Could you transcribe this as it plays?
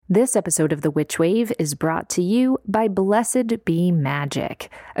This episode of The Witch Wave is brought to you by Blessed Be Magic,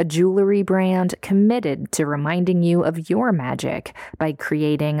 a jewelry brand committed to reminding you of your magic by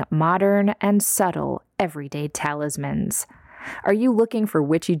creating modern and subtle everyday talismans. Are you looking for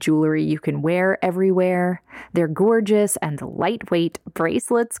witchy jewelry you can wear everywhere? Their gorgeous and lightweight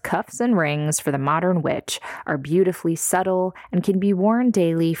bracelets, cuffs, and rings for the modern witch are beautifully subtle and can be worn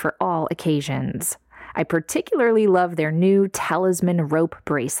daily for all occasions. I particularly love their new talisman rope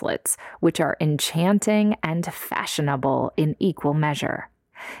bracelets, which are enchanting and fashionable in equal measure.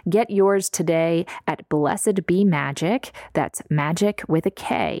 Get yours today at Blessed Be Magic, that's magic with a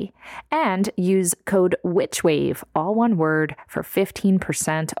K, and use code WITCHWAVE, all one word, for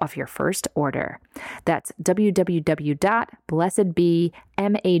 15% off your first order. That's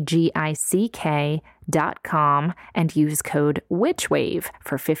www.blessedbemagick.com and use code WITCHWAVE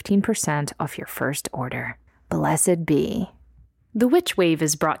for 15% off your first order. Blessed be. The Witch Wave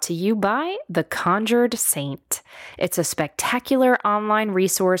is brought to you by The Conjured Saint. It's a spectacular online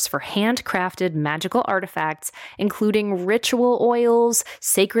resource for handcrafted magical artifacts, including ritual oils,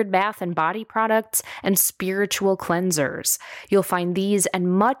 sacred bath and body products, and spiritual cleansers. You'll find these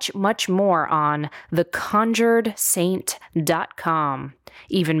and much, much more on theconjuredsaint.com.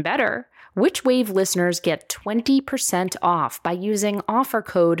 Even better, Witch Wave listeners get 20% off by using offer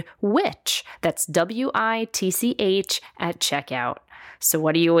code WITCH, that's WITCH, at checkout. So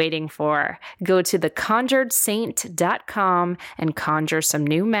what are you waiting for? Go to theconjuredsaint.com and conjure some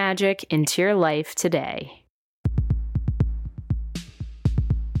new magic into your life today.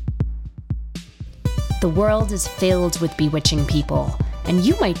 The world is filled with bewitching people, and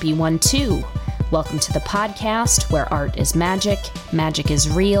you might be one too. Welcome to the podcast where art is magic is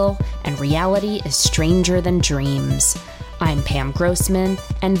real, and reality is stranger than dreams. I'm Pam Grossman,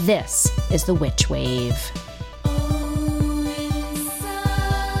 and this is The Witch Wave.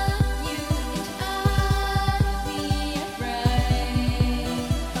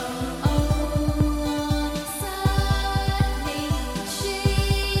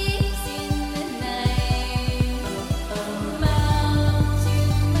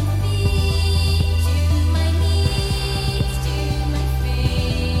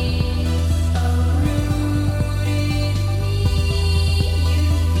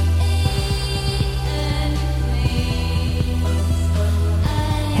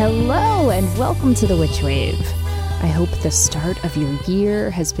 Hello and welcome to The Witch Wave. I hope the start of your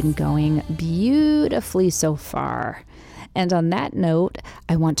year has been going beautifully so far. And on that note,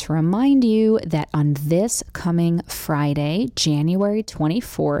 I want to remind you that on this coming Friday, January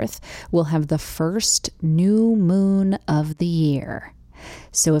 24th, we'll have the first new moon of the year.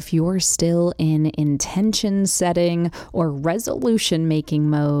 So if you're still in intention setting or resolution making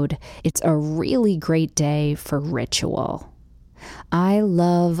mode, it's a really great day for ritual. I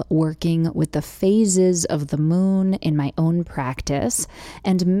love working with the phases of the moon in my own practice,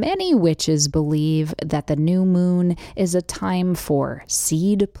 and many witches believe that the new moon is a time for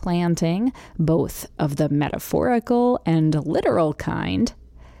seed planting, both of the metaphorical and literal kind,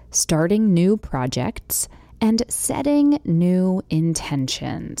 starting new projects, and setting new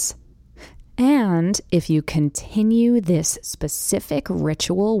intentions. And if you continue this specific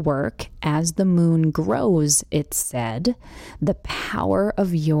ritual work as the moon grows, it's said, the power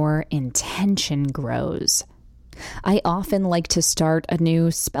of your intention grows. I often like to start a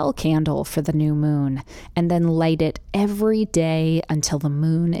new spell candle for the new moon and then light it every day until the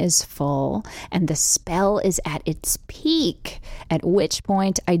moon is full and the spell is at its peak, at which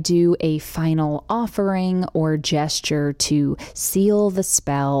point I do a final offering or gesture to seal the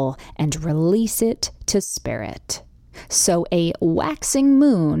spell and release it to spirit. So a waxing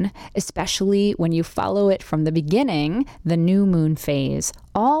moon, especially when you follow it from the beginning, the new moon phase,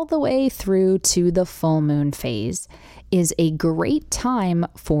 all the way through to the full moon phase, is a great time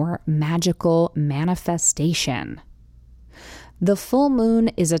for magical manifestation. The full moon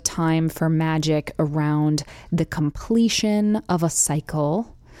is a time for magic around the completion of a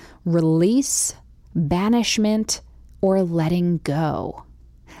cycle, release, banishment, or letting go.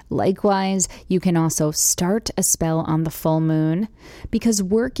 Likewise, you can also start a spell on the full moon because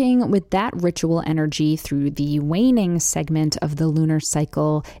working with that ritual energy through the waning segment of the lunar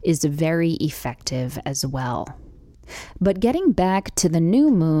cycle is very effective as well. But getting back to the new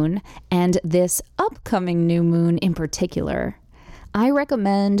moon, and this upcoming new moon in particular, I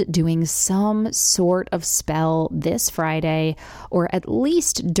recommend doing some sort of spell this Friday, or at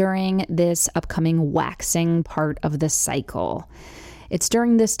least during this upcoming waxing part of the cycle. It's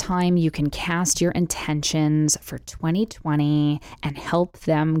during this time you can cast your intentions for 2020 and help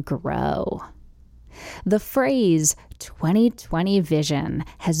them grow. The phrase 2020 vision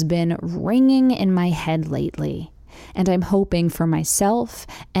has been ringing in my head lately, and I'm hoping for myself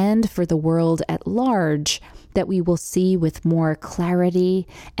and for the world at large that we will see with more clarity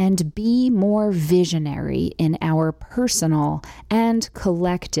and be more visionary in our personal and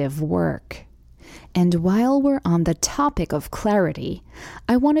collective work. And while we're on the topic of clarity,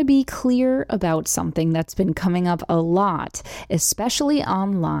 I want to be clear about something that's been coming up a lot, especially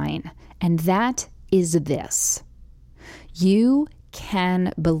online, and that is this. You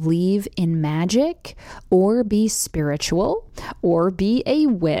can believe in magic, or be spiritual, or be a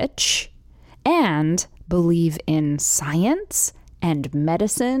witch, and believe in science and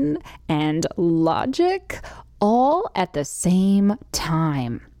medicine and logic all at the same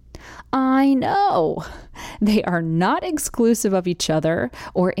time. I know they are not exclusive of each other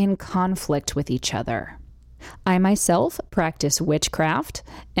or in conflict with each other. I myself practice witchcraft,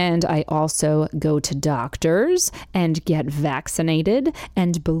 and I also go to doctors and get vaccinated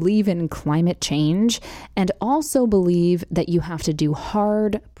and believe in climate change, and also believe that you have to do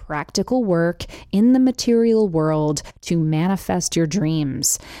hard, practical work in the material world to manifest your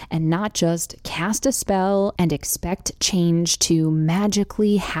dreams, and not just cast a spell and expect change to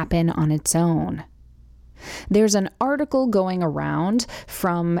magically happen on its own. There's an article going around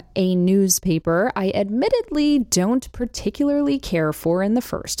from a newspaper I admittedly don't particularly care for in the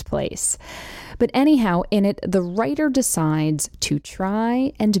first place. But anyhow, in it, the writer decides to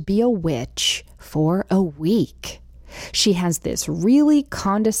try and be a witch for a week. She has this really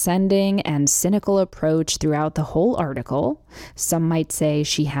condescending and cynical approach throughout the whole article. Some might say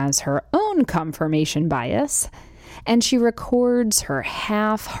she has her own confirmation bias. And she records her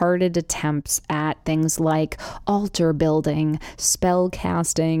half-hearted attempts at things like altar building, spell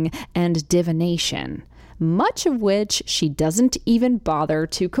casting, and divination, much of which she doesn't even bother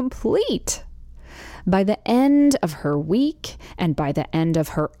to complete. By the end of her week, and by the end of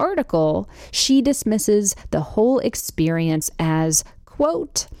her article, she dismisses the whole experience as,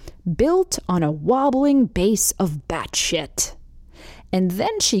 quote, built on a wobbling base of batshit. And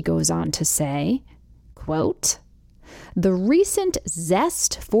then she goes on to say, quote, the recent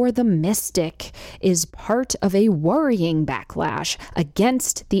zest for the mystic is part of a worrying backlash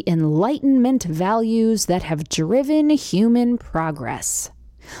against the Enlightenment values that have driven human progress.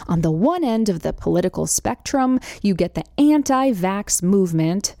 On the one end of the political spectrum, you get the anti-vax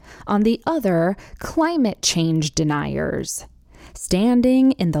movement. On the other, climate change deniers.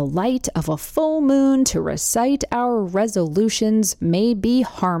 Standing in the light of a full moon to recite our resolutions may be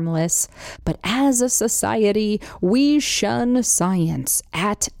harmless, but as a society, we shun science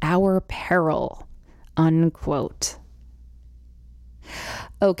at our peril. Unquote.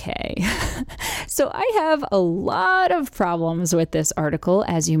 Okay, so I have a lot of problems with this article,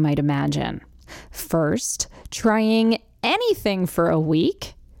 as you might imagine. First, trying anything for a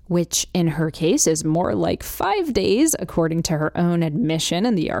week, which in her case is more like 5 days, according to her own admission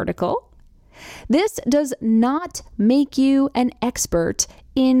in the article. This does not make you an expert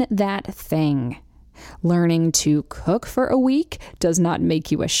in that thing. Learning to cook for a week does not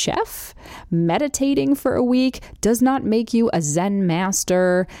make you a chef. Meditating for a week does not make you a Zen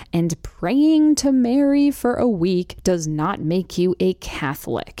master. And praying to Mary for a week does not make you a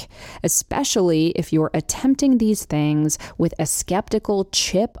Catholic, especially if you're attempting these things with a skeptical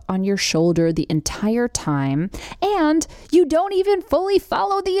chip on your shoulder the entire time, and you don't even fully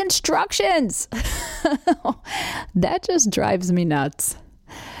follow the instructions. That just drives me nuts.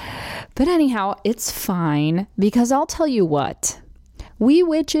 But anyhow, it's fine, because I'll tell you what, we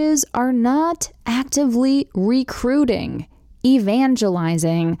witches are not actively recruiting,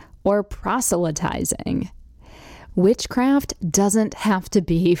 evangelizing, or proselytizing. Witchcraft doesn't have to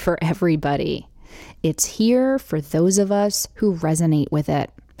be for everybody. It's here for those of us who resonate with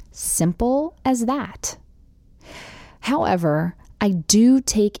it. Simple as that. However, I do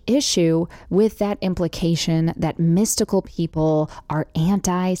take issue with that implication that mystical people are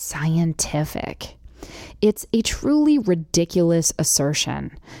anti-scientific. It's a truly ridiculous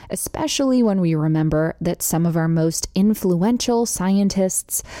assertion, especially when we remember that some of our most influential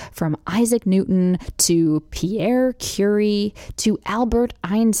scientists, from Isaac Newton to Pierre Curie to Albert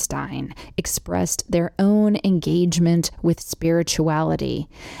Einstein, expressed their own engagement with spirituality,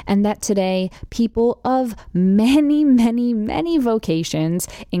 and that today people of many, many, many vocations,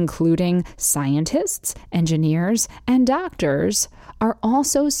 including scientists, engineers, and doctors, are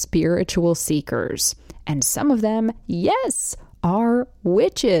also spiritual seekers. And some of them, yes, are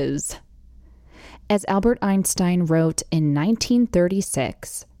witches. As Albert Einstein wrote in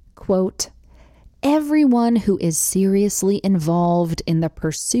 1936, quote, Everyone who is seriously involved in the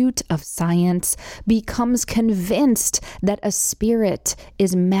pursuit of science becomes convinced that a spirit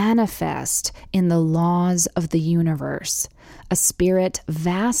is manifest in the laws of the universe, a spirit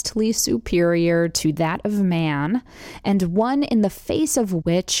vastly superior to that of man, and one in the face of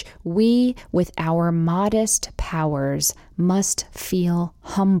which we, with our modest powers, must feel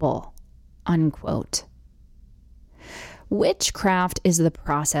humble." Unquote. Witchcraft is the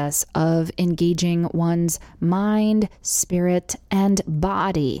process of engaging one's mind, spirit, and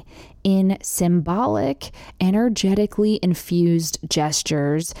body in symbolic, energetically infused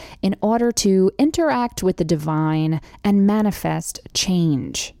gestures in order to interact with the divine and manifest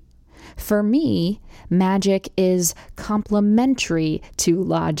change. For me, magic is complementary to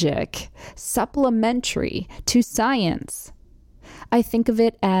logic, supplementary to science. I think of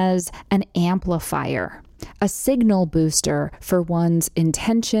it as an amplifier, a signal booster for one's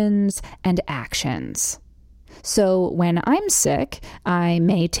intentions and actions. So when I'm sick, I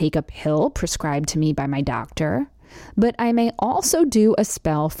may take a pill prescribed to me by my doctor, but I may also do a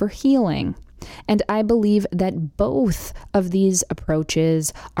spell for healing. And I believe that both of these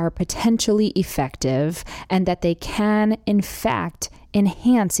approaches are potentially effective and that they can, in fact,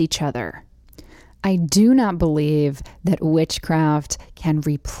 enhance each other. I do not believe that witchcraft can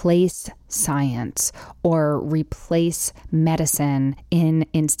replace science or replace medicine in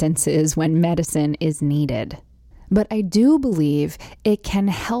instances when medicine is needed. But I do believe it can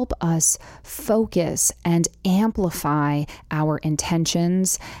help us focus and amplify our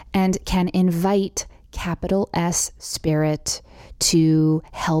intentions and can invite capital S spirit to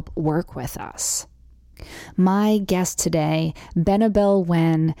help work with us. My guest today, Benebell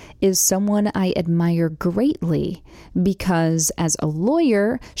Wen, is someone I admire greatly because as a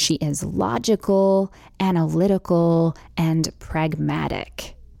lawyer, she is logical, analytical, and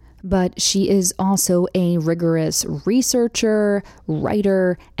pragmatic. But she is also a rigorous researcher,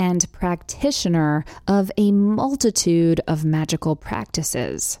 writer, and practitioner of a multitude of magical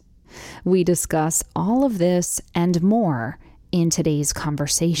practices. We discuss all of this and more in today's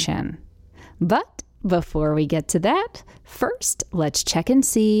conversation. But before we get to that, first, let's check and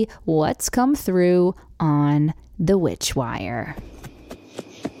see what's come through on the Witch Wire.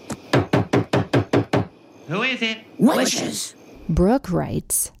 Who is it? Witches. Brooke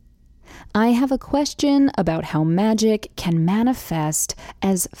writes, I have a question about how magic can manifest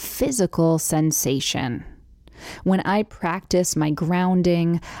as physical sensation. When I practice my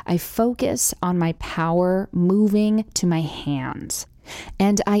grounding, I focus on my power moving to my hands,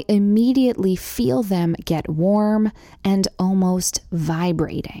 and I immediately feel them get warm and almost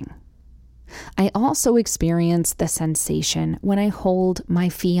vibrating. I also experience the sensation when I hold my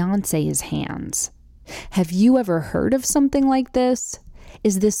fiancé's hands. Have you ever heard of something like this?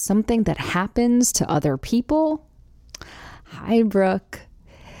 Is this something that happens to other people? Hi, Brooke.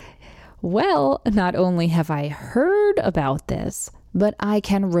 Well, not only have I heard about this, but I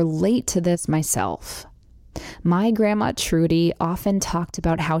can relate to this myself. My grandma Trudy often talked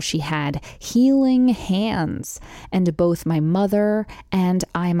about how she had healing hands, and both my mother and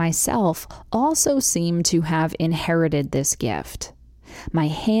I myself also seem to have inherited this gift. My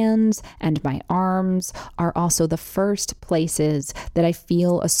hands and my arms are also the first places that I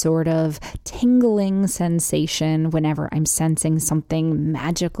feel a sort of tingling sensation whenever I'm sensing something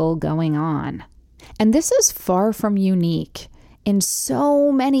magical going on. And this is far from unique. In so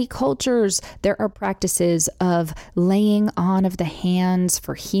many cultures, there are practices of laying on of the hands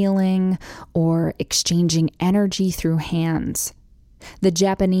for healing or exchanging energy through hands. The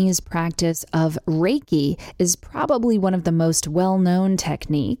Japanese practice of Reiki is probably one of the most well-known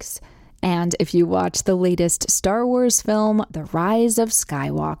techniques. And if you watch the latest Star Wars film, The Rise of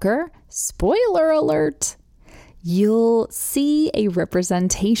Skywalker, spoiler alert, you'll see a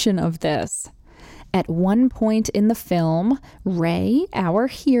representation of this. At one point in the film, Rey, our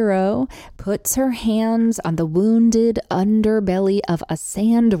hero, puts her hands on the wounded underbelly of a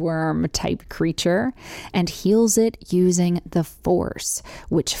sandworm-type creature and heals it using the Force,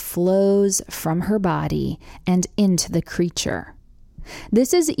 which flows from her body and into the creature.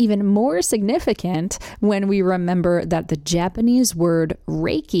 This is even more significant when we remember that the Japanese word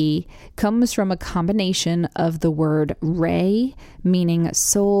Reiki comes from a combination of the word Rei, meaning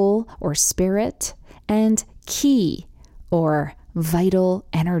soul or spirit, and ki, or vital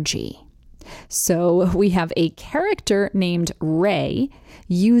energy. So we have a character named Rei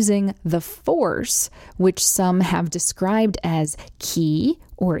using the Force, which some have described as ki,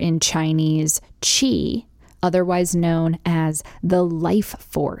 or in Chinese, qi, otherwise known as the life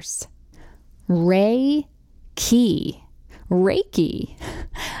force. Rei, ki, Reiki.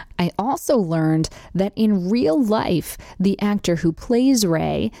 I also learned that in real life, the actor who plays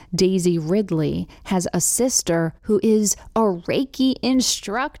Ray, Daisy Ridley, has a sister who is a Reiki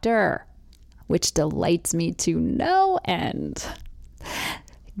instructor, which delights me to no end.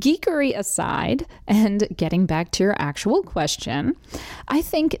 Geekery aside, and getting back to your actual question, I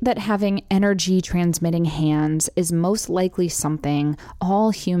think that having energy transmitting hands is most likely something all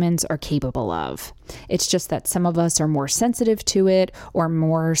humans are capable of. It's just that some of us are more sensitive to it or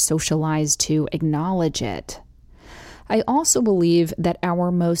more socialized to acknowledge it. I also believe that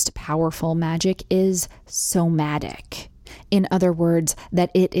our most powerful magic is somatic. In other words,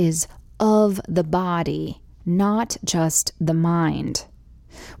 that it is of the body, not just the mind.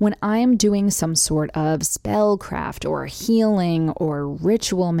 When I'm doing some sort of spellcraft or healing or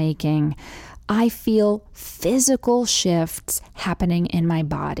ritual making, I feel physical shifts happening in my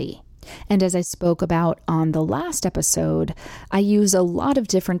body. And as I spoke about on the last episode, I use a lot of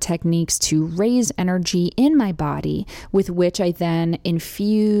different techniques to raise energy in my body with which I then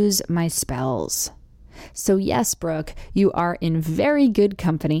infuse my spells. So yes, Brooke, you are in very good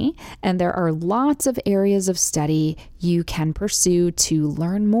company, and there are lots of areas of study you can pursue to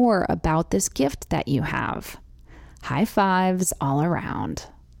learn more about this gift that you have. High fives all around.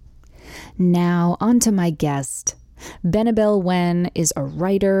 Now, on to my guest. Benebell Wen is a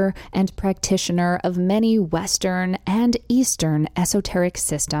writer and practitioner of many Western and Eastern esoteric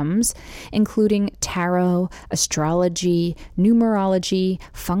systems, including tarot, astrology, numerology,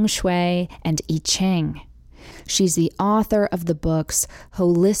 feng shui, and I Ching. She's the author of the books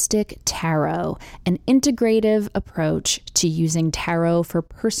Holistic Tarot, an integrative approach to using tarot for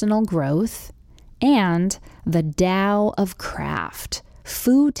personal growth, and The Tao of Craft,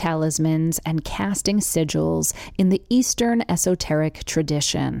 Fu talismans and casting sigils in the Eastern esoteric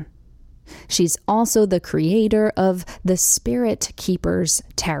tradition. She's also the creator of the Spirit Keepers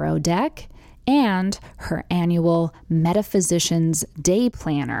Tarot deck and her annual Metaphysicians Day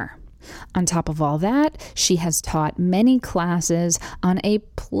Planner. On top of all that, she has taught many classes on a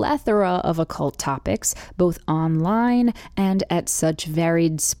plethora of occult topics, both online and at such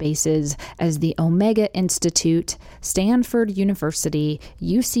varied spaces as the Omega Institute, Stanford University,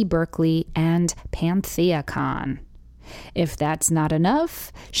 UC Berkeley, and PantheaCon. If that's not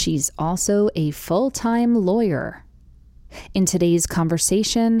enough, she's also a full-time lawyer. In today's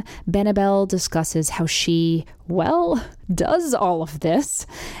conversation, Benebell discusses how she, does all of this,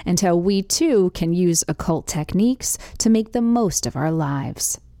 and how we too can use occult techniques to make the most of our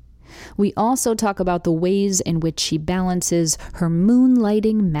lives. We also talk about the ways in which she balances her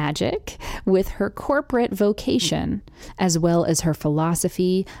moonlighting magic with her corporate vocation, as well as her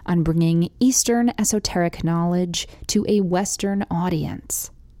philosophy on bringing Eastern esoteric knowledge to a Western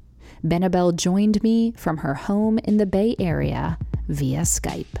audience. Benebell joined me from her home in the Bay Area via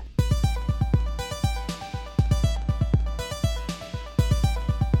Skype.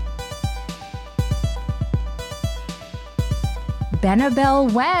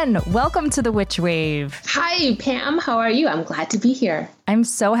 Benebell Wen, welcome to the Witch Wave. Hi, Pam. How are you? I'm glad to be here. I'm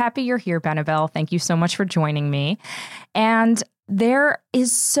so happy you're here, Benebell. Thank you so much for joining me. And there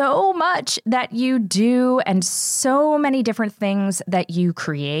is so much that you do and so many different things that you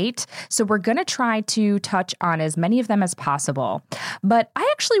create. So we're going to try to touch on as many of them as possible. But I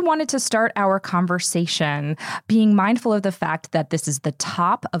actually wanted to start our conversation being mindful of the fact that this is the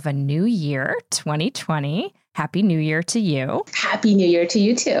top of a new year, 2020. Happy New Year to you. Happy New Year to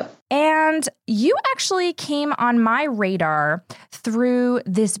you too. And you actually came on my radar through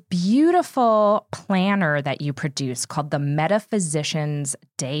this beautiful planner that you produce called the Metaphysicians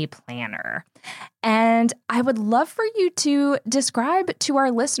Day Planner. And I would love for you to describe to our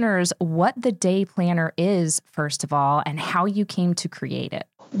listeners what the Day Planner is, first of all, and how you came to create it.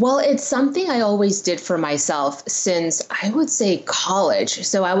 Well, it's something I always did for myself since I would say college.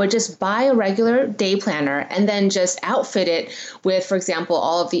 So I would just buy a regular day planner and then just outfit it with, for example,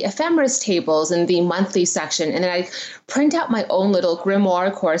 all of the ephemeris tables in the monthly section. And then I print out my own little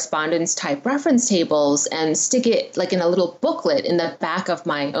grimoire correspondence type reference tables and stick it like in a little booklet in the back of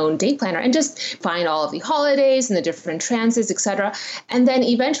my own day planner and just find all of the holidays and the different transits, etc. And then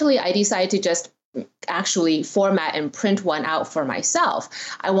eventually I decided to just actually format and print one out for myself.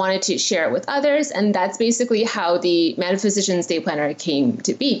 I wanted to share it with others, and that's basically how the Metaphysicians Day Planner came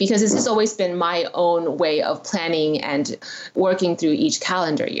to be, because this has always been my own way of planning and working through each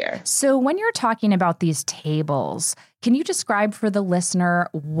calendar year. So when you're talking about these tables, can you describe for the listener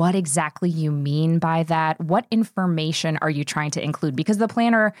what exactly you mean by that? What information are you trying to include? Because the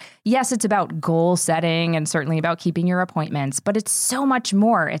planner, yes, it's about goal setting and certainly about keeping your appointments, but it's so much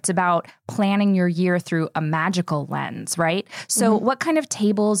more. It's about planning your year year through a magical lens, right? So what kind of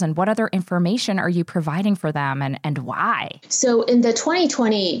tables and what other information are you providing for them and why? So in the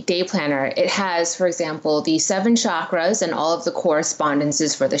 2020 day planner, it has, for example, the 7 chakras and all of the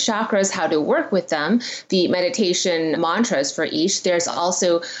correspondences for the chakras, how to work with them, the meditation mantras for each. There's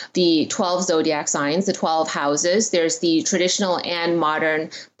also the 12 zodiac signs, the 12 houses. There's the traditional and modern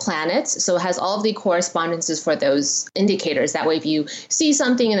planets. So it has all of the correspondences for those indicators. That way, if you see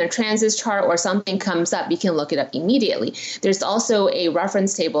something in a transits chart or something comes up, you can look it up immediately. There's also a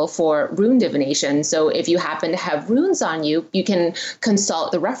reference table for rune divination. So if you happen to have runes on you, you can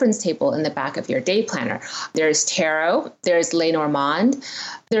consult the reference table in the back of your day planner. There's tarot, there's Lenormand.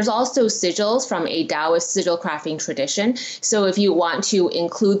 There's also sigils from a Taoist sigil crafting tradition. So if you want to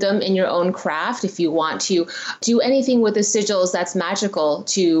include them in your own craft, if you want to do anything with the sigils that's magical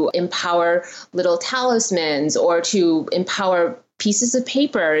to empower little talismans or to empower pieces of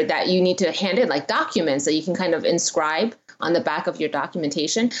paper that you need to hand in, like documents that you can kind of inscribe on the back of your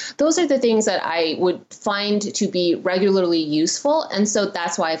documentation. Those are the things that I would find to be regularly useful. And so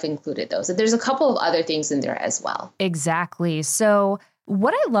that's why I've included those. And there's a couple of other things in there as well. Exactly. So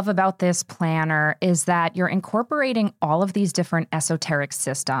what I love about this planner is that you're incorporating all of these different esoteric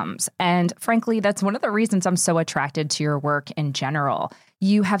systems. And frankly, that's one of the reasons I'm so attracted to your work in general.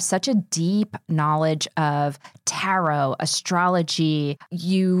 You have such a deep knowledge of tarot, astrology.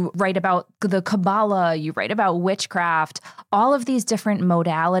 You write about the Kabbalah, you write about witchcraft, all of these different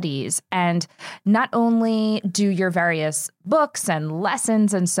modalities. And not only do your various books and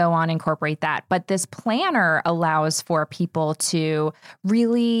lessons and so on incorporate that, but this planner allows for people to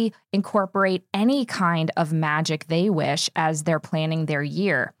really incorporate any kind of magic they wish as they're planning their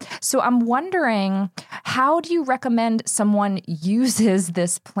year. So I'm wondering, how do you recommend someone uses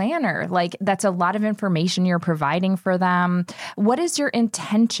this planner? Like, that's a lot of information you're providing for them. What is your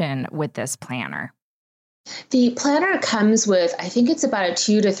intention with this planner? The planner comes with, I think it's about a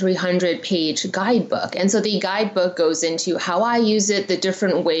 200 to 300 page guidebook. And so the guidebook goes into how I use it, the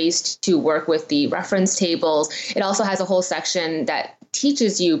different ways to work with the reference tables. It also has a whole section that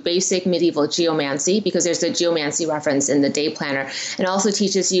teaches you basic medieval geomancy, because there's a geomancy reference in the day planner, and also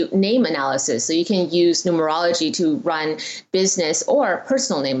teaches you name analysis. So you can use numerology to run business or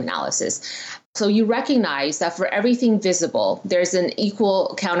personal name analysis. So you recognize that for everything visible, there's an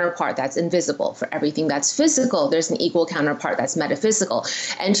equal counterpart that's invisible. For everything that's physical, there's an equal counterpart that's metaphysical.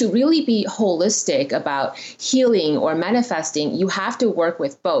 And to really be holistic about healing or manifesting, you have to work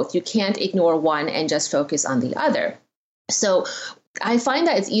with both. You can't ignore one and just focus on the other. So I find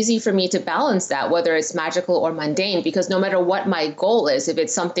that it's easy for me to balance that, whether it's magical or mundane, because no matter what my goal is, if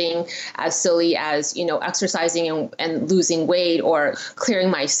it's something as silly as, exercising and losing weight or clearing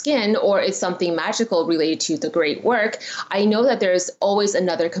my skin, or it's something magical related to the great work, I know that there's always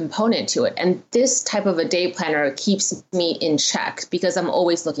another component to it. And this type of a day planner keeps me in check because I'm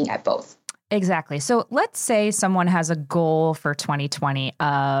always looking at both. Exactly. So let's say someone has a goal for 2020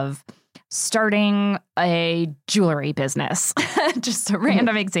 of starting a jewelry business, just a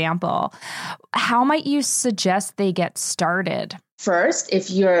random example. How might you suggest they get started? First, if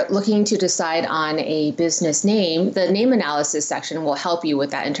you're looking to decide on a business name, the name analysis section will help you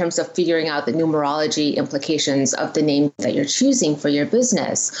with that in terms of figuring out the numerology implications of the name that you're choosing for your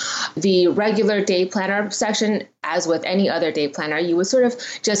business. The regular day planner section, as with any other day planner, you would sort of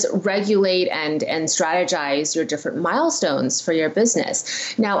just regulate and strategize your different milestones for your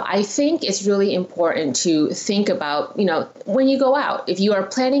business. Now, I think it's really important to think about, when you go out, if you are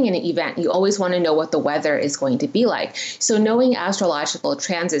planning an event, you always want to know what the weather is going to be like. So knowing astrological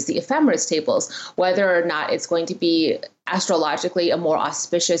transits, the ephemeris tables, whether or not it's going to be astrologically a more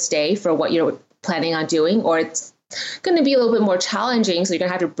auspicious day for what you're planning on doing, or it's going to be a little bit more challenging, so you're going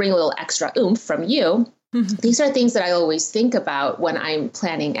to have to bring a little extra oomph from you. These are things that I always think about when I'm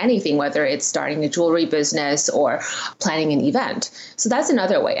planning anything, whether it's starting a jewelry business or planning an event. So that's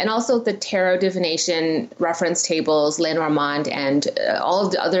another way. And also the tarot divination reference tables, Lenormand, and all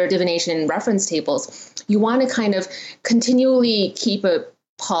of the other divination reference tables, you want to kind of continually keep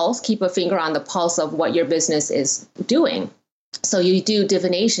a finger on the pulse of what your business is doing. So you do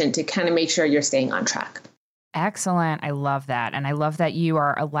divination to kind of make sure you're staying on track. Excellent. I love that. And I love that you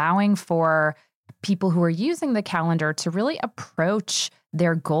are allowing for people who are using the calendar to really approach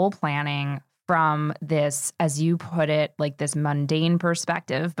their goal planning from this, as you put it, like this mundane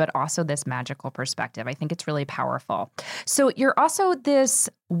perspective, but also this magical perspective. I think it's really powerful. So you're also this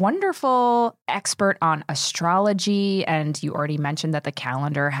wonderful expert on astrology, and you already mentioned that the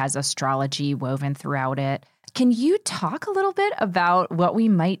calendar has astrology woven throughout it. Can you talk a little bit about what we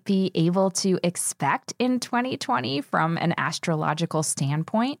might be able to expect in 2020 from an astrological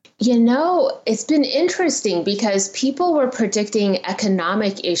standpoint? It's been interesting because people were predicting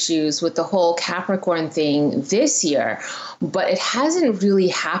economic issues with the whole Capricorn thing this year, but it hasn't really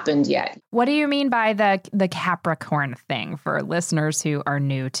happened yet. What do you mean by the Capricorn thing for listeners who are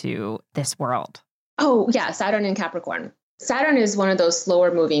new to this world? Oh, yeah, Saturn in Capricorn. Saturn is one of those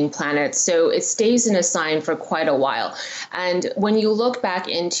slower moving planets, so it stays in a sign for quite a while. And when you look back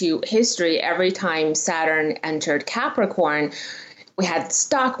into history, every time Saturn entered Capricorn, we had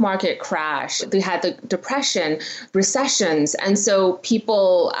stock market crash, we had the depression, recessions. And so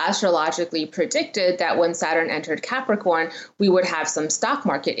people astrologically predicted that when Saturn entered Capricorn, we would have some stock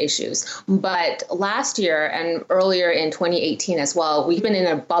market issues. But last year and earlier in 2018 as well, we've been in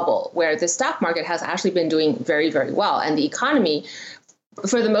a bubble where the stock market has actually been doing very, very well. And the economy,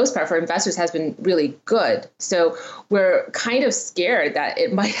 for the most part, for investors has been really good. So we're kind of scared that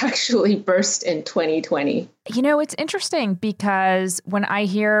it might actually burst in 2020. It's interesting because when I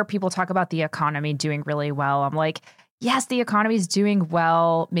hear people talk about the economy doing really well, I'm like, yes, the economy is doing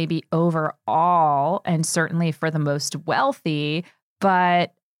well, maybe overall, and certainly for the most wealthy.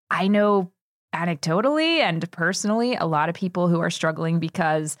 But I know anecdotally and personally, a lot of people who are struggling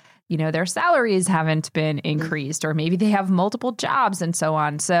because their salaries haven't been increased, or maybe they have multiple jobs and so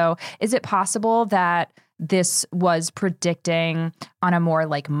on. So is it possible that this was predicting on a more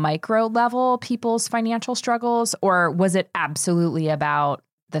like micro level people's financial struggles, or was it absolutely about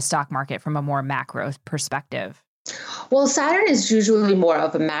the stock market from a more macro perspective? Well, Saturn is usually more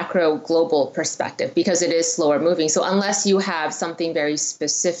of a macro global perspective because it is slower moving. So unless you have something very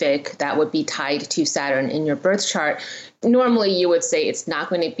specific that would be tied to Saturn in your birth chart, normally you would say it's not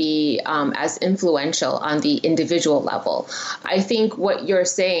going to be as influential on the individual level. I think what you're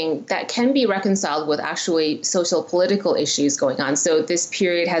saying that can be reconciled with actually social political issues going on. So this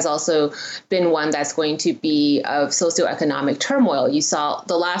period has also been one that's going to be of socioeconomic turmoil. You saw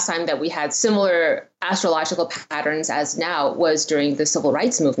the last time that we had similar astrological patterns as now was during the civil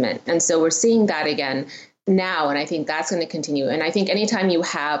rights movement. And so we're seeing that again now, and I think that's going to continue. And I think anytime you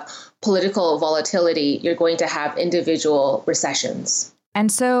have political volatility, you're going to have individual recessions.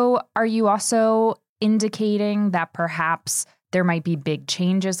 And so are you also indicating that perhaps there might be big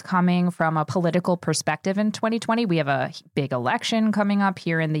changes coming from a political perspective in 2020? We have a big election coming up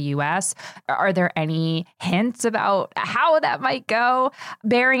here in the U.S. Are there any hints about how that might go?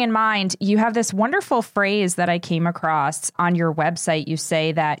 Bearing in mind, you have this wonderful phrase that I came across on your website. You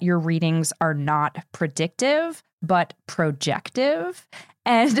say that your readings are not predictive, but projective.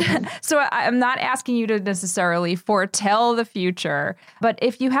 And so I'm not asking you to necessarily foretell the future, but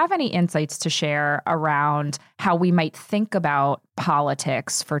if you have any insights to share around how we might think about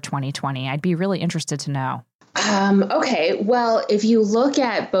politics for 2020, I'd be really interested to know. Okay, well, if you look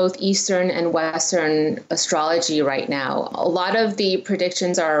at both Eastern and Western astrology right now, a lot of the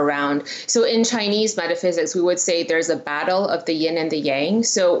predictions are around. So in Chinese metaphysics, we would say there's a battle of the yin and the yang.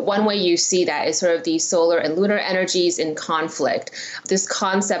 So one way you see that is sort of the solar and lunar energies in conflict. This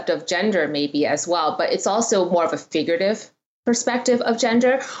concept of gender maybe as well, but it's also more of a figurative perspective of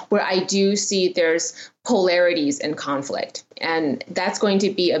gender, where I do see there's polarities in conflict. And that's going to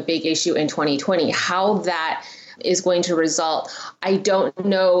be a big issue in 2020. How that is going to result, I don't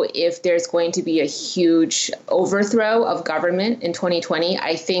know if there's going to be a huge overthrow of government in 2020.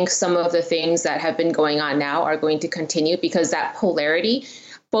 I think some of the things that have been going on now are going to continue because that polarity,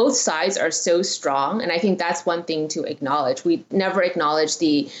 both sides are so strong. And I think that's one thing to acknowledge. We never acknowledge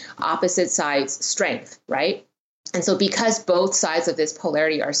the opposite side's strength, right? And so because both sides of this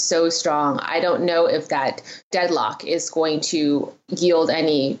polarity are so strong, I don't know if that deadlock is going to yield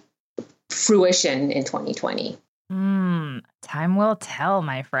any fruition in 2020. Time will tell,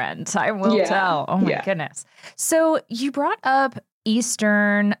 my friend. Time will tell. Oh, my goodness. So you brought up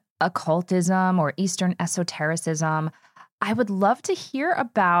Eastern occultism or Eastern esotericism. I would love to hear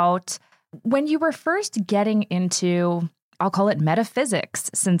about when you were first getting into, I'll call it metaphysics,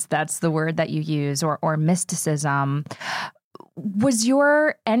 since that's the word that you use, or mysticism. Was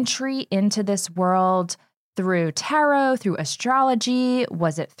your entry into this world through tarot, through astrology?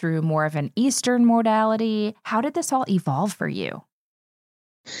 Was it through more of an Eastern modality? How did this all evolve for you?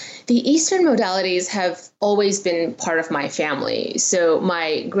 The Eastern modalities have always been part of my family. So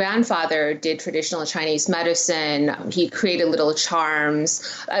my grandfather did traditional Chinese medicine. He created little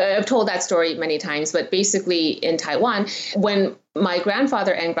charms. I've told that story many times, but basically in Taiwan, when my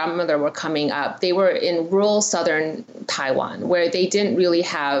grandfather and grandmother were coming up, they were in rural southern Taiwan where they didn't really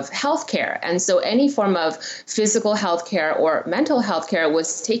have healthcare. And so any form of physical healthcare or mental healthcare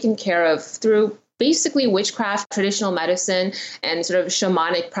was taken care of through basically witchcraft, traditional medicine, and sort of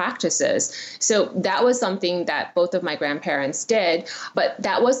shamanic practices. So that was something that both of my grandparents did, but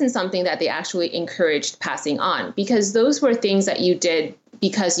that wasn't something that they actually encouraged passing on, because those were things that you did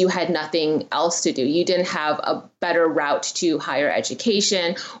because you had nothing else to do. You didn't have a better route to higher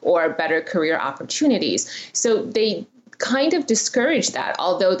education or better career opportunities. So they kind of discouraged that,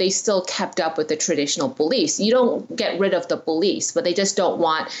 although they still kept up with the traditional beliefs. You don't get rid of the beliefs, but they just don't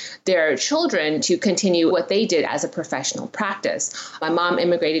want their children to continue what they did as a professional practice. My mom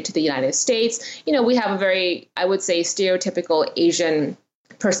immigrated to the United States. We have a very, I would say, stereotypical Asian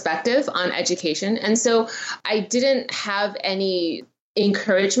perspective on education. And so I didn't have any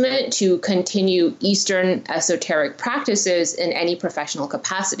encouragement to continue Eastern esoteric practices in any professional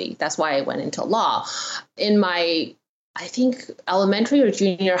capacity. That's why I went into law. In my I think elementary or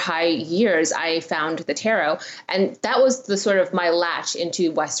junior high years, I found the tarot, and that was the sort of my latch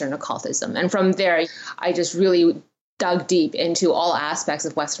into Western occultism. And from there, I just really dug deep into all aspects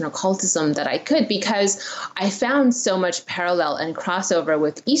of Western occultism that I could, because I found so much parallel and crossover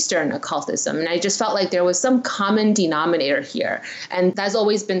with Eastern occultism. And I just felt like there was some common denominator here. And that's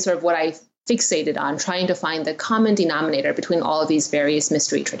always been sort of what I fixated on, trying to find the common denominator between all of these various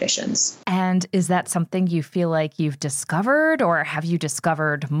mystery traditions. And is that something you feel like you've discovered, or have you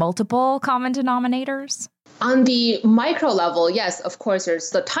discovered multiple common denominators? On the micro level, yes, of course,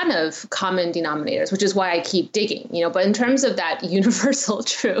 there's a ton of common denominators, which is why I keep digging, but in terms of that universal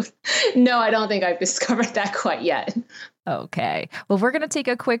truth, no, I don't think I've discovered that quite yet. Okay. Well, we're going to take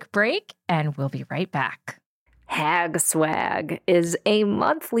a quick break and we'll be right back. Hag Swag is a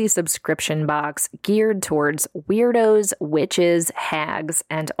monthly subscription box geared towards weirdos, witches, hags,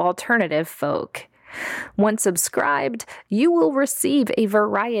 and alternative folk. Once subscribed, you will receive a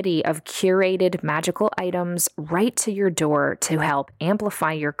variety of curated magical items right to your door to help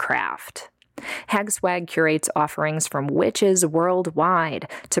amplify your craft. Hag Swag curates offerings from witches worldwide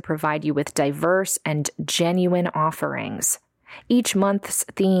to provide you with diverse and genuine offerings. Each month's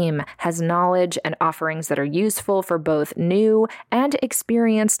theme has knowledge and offerings that are useful for both new and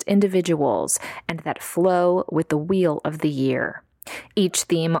experienced individuals and that flow with the wheel of the year. Each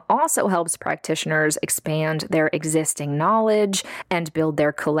theme also helps practitioners expand their existing knowledge and build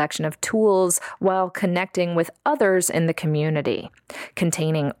their collection of tools while connecting with others in the community.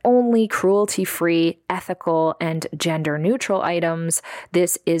 Containing only cruelty-free, ethical, and gender-neutral items,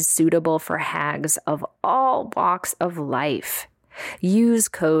 this is suitable for hags of all walks of life. Use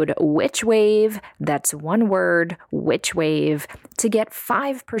code WITCHWAVE, that's one word, WITCHWAVE, to get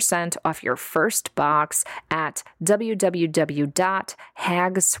 5% off your first box at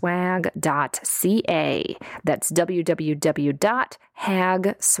www.hagswag.ca. That's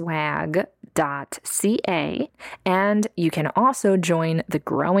www.hagswag.ca. And you can also join the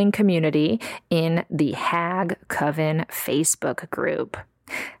growing community in the Hag Coven Facebook group.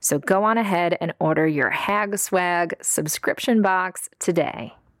 So go on ahead and order your Hag Swag subscription box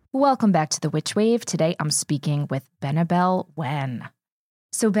today. Welcome back to the Witch Wave. Today I'm speaking with Benebell Wen.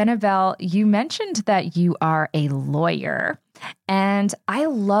 So Benebell, you mentioned that you are a lawyer, and I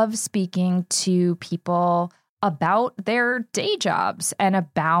love speaking to people about their day jobs and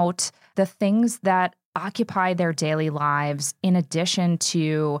about the things that occupy their daily lives in addition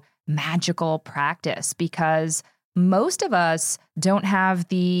to magical practice, because most of us don't have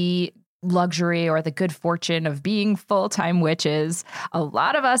the luxury or the good fortune of being full-time witches. A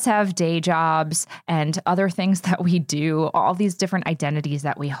lot of us have day jobs and other things that we do, all these different identities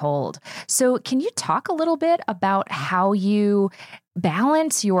that we hold. So can you talk a little bit about how you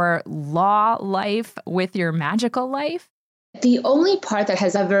balance your law life with your magical life? The only part that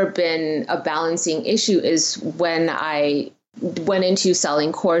has ever been a balancing issue is when I went into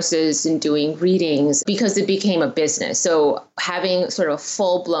selling courses and doing readings, because it became a business. So having sort of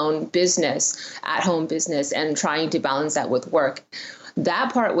full-blown business, at-home business, and trying to balance that with work,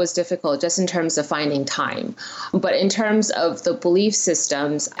 that part was difficult just in terms of finding time. But in terms of the belief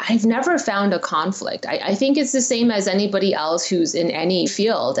systems, I've never found a conflict. I think it's the same as anybody else who's in any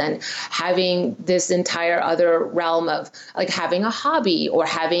field, and having this entire other realm of like having a hobby or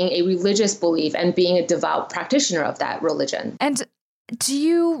having a religious belief and being a devout practitioner of that religion. And do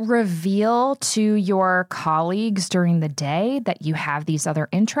you reveal to your colleagues during the day that you have these other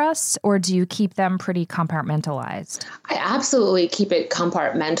interests, or do you keep them pretty compartmentalized? I absolutely keep it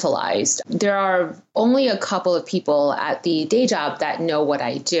compartmentalized. There are only a couple of people at the day job that know what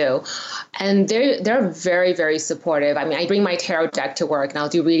I do. And they're very, very supportive. I mean, I bring my tarot deck to work and I'll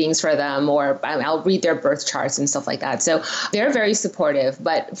do readings for them, or I'll read their birth charts and stuff like that. So they're very supportive.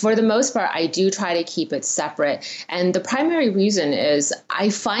 But for the most part, I do try to keep it separate. And the primary reason is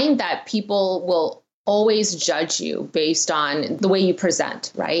I find that people will always judge you based on the way you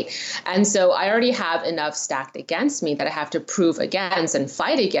present, right? And so I already have enough stacked against me that I have to prove against and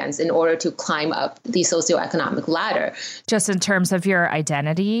fight against in order to climb up the socioeconomic ladder. Just in terms of your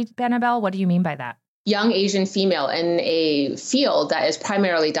identity, Benebell, what do you mean by that? Young Asian female in a field that is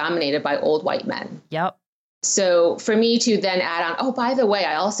primarily dominated by old white men. Yep. So for me to then add on, oh, by the way,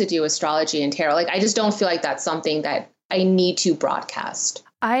 I also do astrology and tarot, like I just don't feel like that's something that I need to broadcast.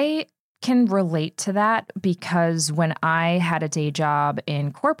 I can relate to that because when I had a day job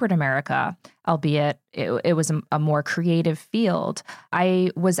in corporate America, albeit it was a more creative field,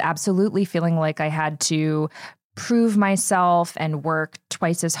 I was absolutely feeling like I had to prove myself and work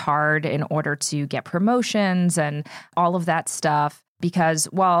twice as hard in order to get promotions and all of that stuff. Because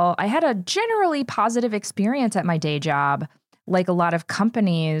while I had a generally positive experience at my day job, like a lot of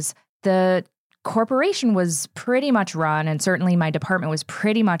companies, the corporation was pretty much run, and certainly my department was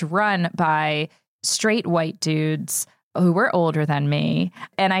pretty much run by straight white dudes who were older than me.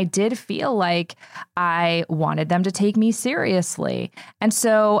 And I did feel like I wanted them to take me seriously. And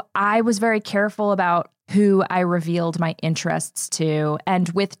so I was very careful about who I revealed my interests to. And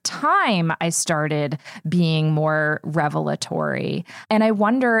with time, I started being more revelatory. And I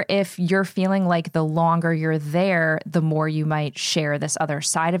wonder if you're feeling like the longer you're there, the more you might share this other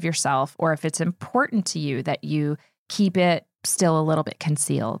side of yourself, or if it's important to you that you keep it still a little bit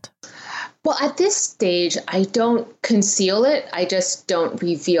concealed. Well, at this stage, I don't conceal it. I just don't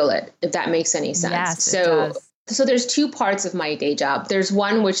reveal it, if that makes any sense. Yes, it does. So there's two parts of my day job. There's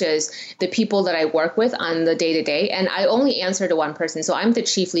one, which is the people that I work with on the day-to-day, and I only answer to one person. So I'm the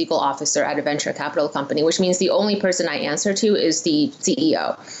chief legal officer at a venture capital company, which means the only person I answer to is the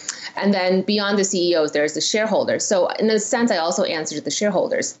CEO. And then beyond the CEOs, there's the shareholders. So in a sense, I also answer to the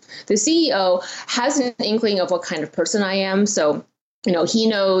shareholders. The CEO has an inkling of what kind of person I am. So he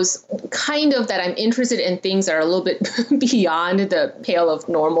knows kind of that I'm interested in things that are a little bit beyond the pale of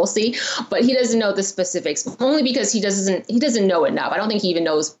normalcy, but he doesn't know the specifics, only because he doesn't know enough. I don't think he even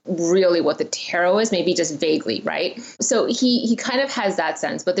knows really what the tarot is, maybe just vaguely, right? So he kind of has that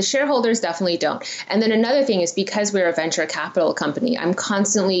sense, but the shareholders definitely don't. And then another thing is, because we're a venture capital company, I'm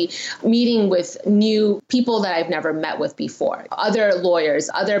constantly meeting with new people that I've never met with before, other lawyers,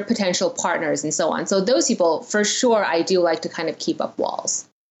 other potential partners, and so on. So those people, for sure, I do like to kind of keep up walls.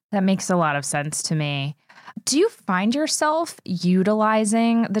 That makes a lot of sense to me. Do you find yourself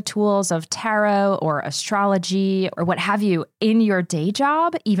utilizing the tools of tarot or astrology or what have you in your day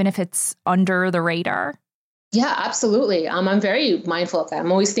job, even if it's under the radar? Yeah, absolutely. I'm very mindful of that.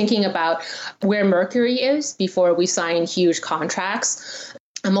 I'm always thinking about where Mercury is before we sign huge contracts.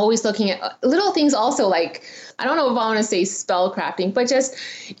 I'm always looking at little things also, like, I don't know if I want to say spell crafting, but just,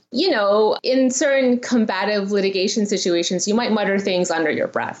 in certain combative litigation situations, you might mutter things under your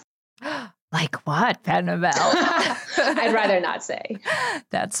breath. Like what, Benebell? I'd rather not say.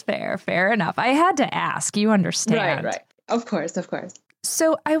 That's fair. Fair enough. I had to ask. You understand. Right. Of course.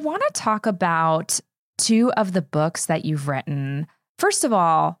 So I want to talk about two of the books that you've written. First of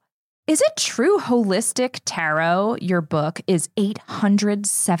all, is it true Holistic Tarot, your book, is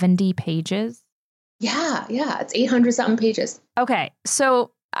 870 pages? Yeah. It's 800 something pages. Okay.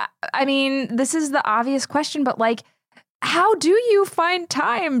 So, I mean, this is the obvious question, but how do you find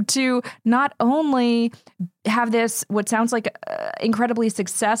time to not only have this, what sounds like incredibly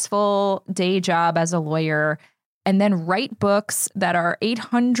successful day job as a lawyer, and then write books that are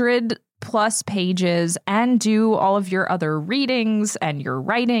 800 plus pages and do all of your other readings and your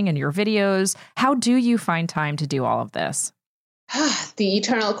writing and your videos? How do you find time to do all of this? The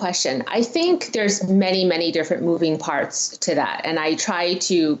eternal question. I think there's many, many different moving parts to that. And I try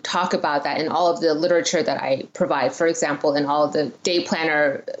to talk about that in all of the literature that I provide, for example, in all of the day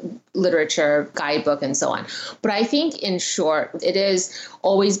planner literature, guidebook, and so on. But I think, in short, it is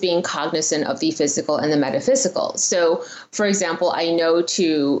always being cognizant of the physical and the metaphysical. So, for example, I know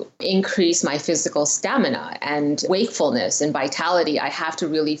to increase my physical stamina and wakefulness and vitality, I have to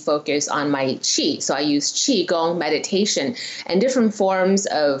really focus on my qi. So I use qigong, meditation, and different forms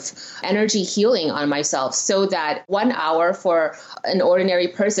of energy healing on myself, so that 1 hour for an ordinary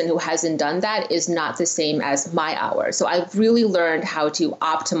person who hasn't done that is not the same as my hour. So I've really learned how to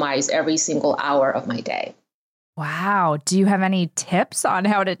optimize every single hour of my day. Wow. Do you have any tips on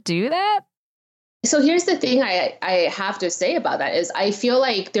how to do that? So here's the thing I have to say about that is I feel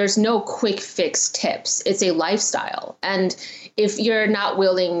like there's no quick fix tips. It's a lifestyle. And if you're not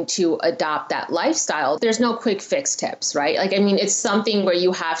willing to adopt that lifestyle, there's no quick fix tips, right? Like, I mean, it's something where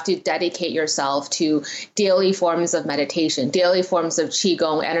you have to dedicate yourself to daily forms of meditation, daily forms of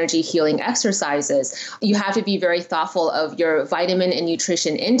Qigong, energy healing exercises. You have to be very thoughtful of your vitamin and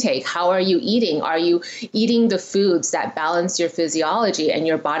nutrition intake. How are you eating? Are you eating the foods that balance your physiology and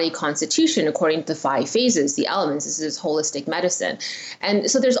your body constitution according to the 5 phases, the elements? This is holistic medicine.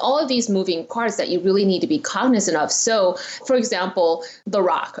 And so there's all of these moving parts that you really need to be cognizant of. So, for example, The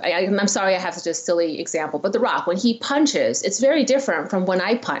Rock. I'm sorry I have such a silly example, but The Rock, when he punches, it's very different from when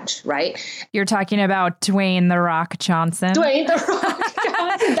I punch, right? You're talking about Dwayne The Rock Johnson? Dwayne The Rock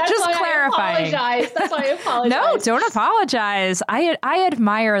Johnson. That's Just why clarifying. I apologize. That's why I apologize. No, don't apologize. I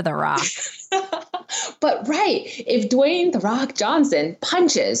admire The Rock. But right, if Dwayne The Rock Johnson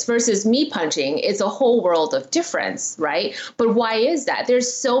punches versus me punching, it's a whole world of difference, right? But why is that?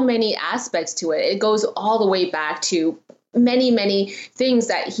 There's so many aspects to it. It goes all the way back to many, many things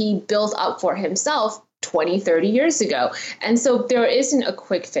that he built up for himself 20, 30 years ago. And so there isn't a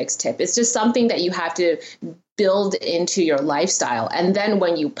quick fix tip. It's just something that you have to build into your lifestyle. And then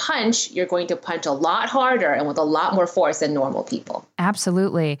when you punch, you're going to punch a lot harder and with a lot more force than normal people.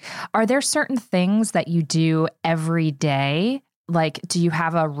 Absolutely. Are there certain things that you do every day? Like, do you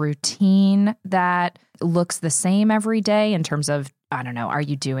have a routine that looks the same every day in terms of, I don't know, are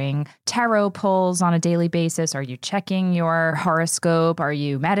you doing tarot pulls on a daily basis? Are you checking your horoscope? Are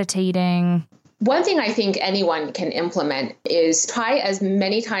you meditating? One thing I think anyone can implement is try as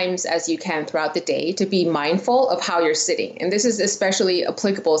many times as you can throughout the day to be mindful of how you're sitting. And this is especially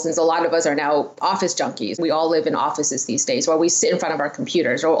applicable since a lot of us are now office junkies. We all live in offices these days where we sit in front of our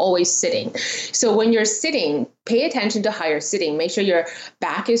computers or always sitting. So when you're sitting, pay attention to how you're sitting. Make sure your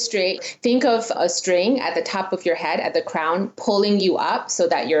back is straight. Think of a string at the top of your head, at the crown, pulling you up so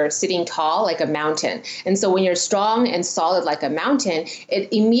that you're sitting tall like a mountain. And so when you're strong and solid like a mountain,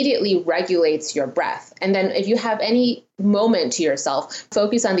 it immediately regulates your breath. And then if you have any moment to yourself,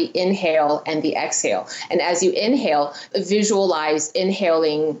 focus on the inhale and the exhale. And as you inhale, visualize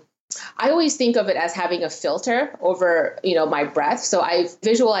inhaling. I always think of it as having a filter over, my breath. So I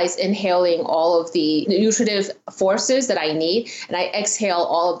visualize inhaling all of the nutritive forces that I need, and I exhale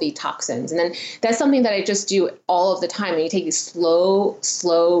all of the toxins. And then that's something that I just do all of the time. And you take these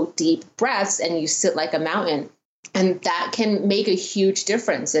slow, deep breaths, and you sit like a mountain. And that can make a huge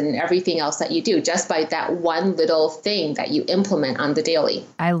difference in everything else that you do just by that one little thing that you implement on the daily.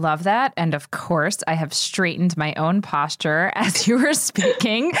 I love that. And of course, I have straightened my own posture as you were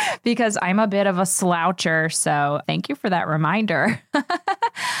speaking because I'm a bit of a sloucher. So thank you for that reminder.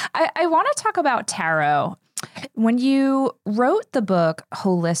 I want to talk about tarot. When you wrote the book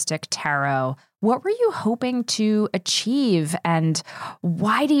Holistic Tarot, what were you hoping to achieve? And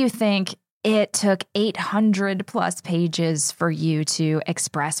why do you think it took 800 plus pages for you to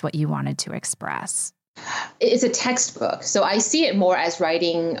express what you wanted to express? It's a textbook. So I see it more as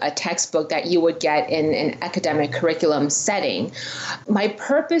writing a textbook that you would get in an academic curriculum setting. My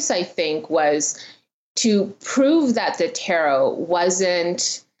purpose, I think, was to prove that the tarot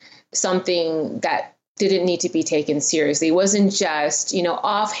wasn't something that didn't need to be taken seriously. It wasn't just,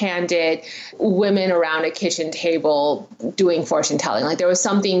 offhanded women around a kitchen table doing fortune telling. Like there was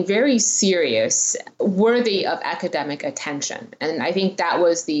something very serious, worthy of academic attention. And I think that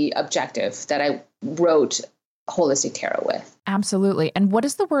was the objective that I wrote Holistic Tarot with. Absolutely. And what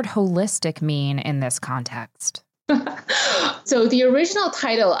does the word holistic mean in this context? So the original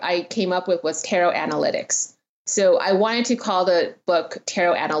title I came up with was Tarot Analytics. So I wanted to call the book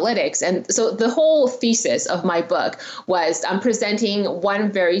Tarot Analytics. And so the whole thesis of my book was I'm presenting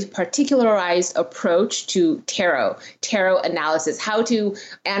one very particularized approach to tarot analysis, how to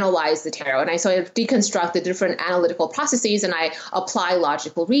analyze the tarot. And so I deconstruct the different analytical processes and I apply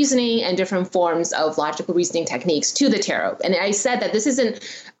logical reasoning and different forms of logical reasoning techniques to the tarot. And I said that this isn't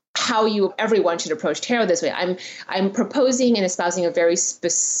how everyone should approach tarot this way. I'm proposing and espousing a very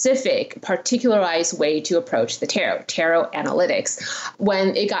specific, particularized way to approach the tarot analytics.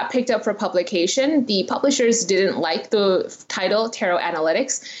 When it got picked up for publication, the publishers didn't like the title Tarot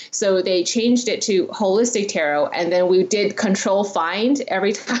Analytics, so they changed it to Holistic Tarot, and then we did control find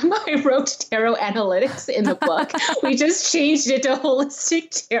every time I wrote Tarot Analytics in the book. We just changed it to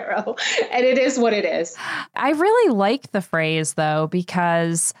Holistic Tarot, and it is what it is. I really like the phrase, though,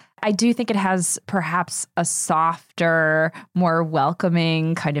 because I do think it has perhaps a softer, more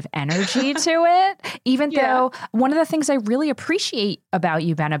welcoming kind of energy to it, even though one of the things I really appreciate about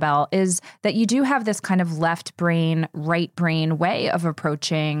you, Benebell, is that you do have this kind of left brain, right brain way of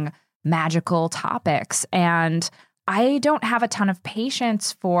approaching magical topics. And I don't have a ton of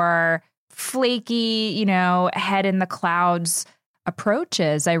patience for flaky, head in the clouds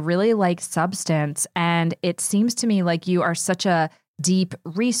approaches. I really like substance. And it seems to me like you are such a deep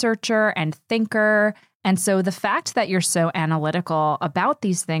researcher and thinker. And so the fact that you're so analytical about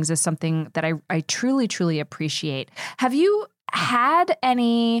these things is something that I truly, truly appreciate. Have you had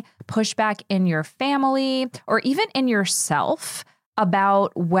any pushback in your family or even in yourself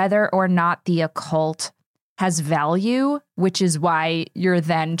about whether or not the occult has value, which is why you're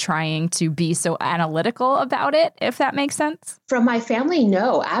then trying to be so analytical about it, if that makes sense? From my family,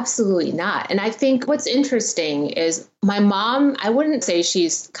 no, absolutely not. And I think what's interesting is my mom, I wouldn't say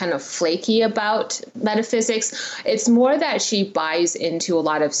she's kind of flaky about metaphysics. It's more that she buys into a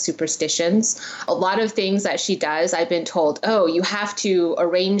lot of superstitions. A lot of things that she does, I've been told, oh, you have to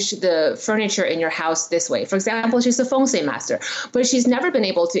arrange the furniture in your house this way. For example, she's a feng shui master, but she's never been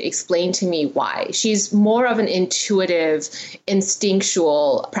able to explain to me why. She's more of an intuitive,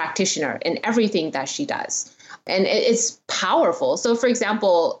 instinctual practitioner in everything that she does. And it's powerful. So, for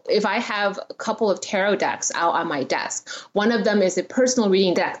example, if I have a couple of tarot decks out on my desk, one of them is a personal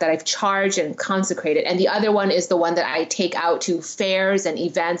reading deck that I've charged and consecrated. And the other one is the one that I take out to fairs and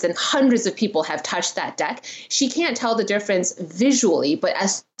events, and hundreds of people have touched that deck. She can't tell the difference visually, but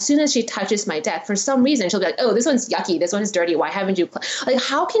as soon as she touches my deck, for some reason, she'll be like, oh, this one's yucky. This one is dirty. Why haven't you? Like,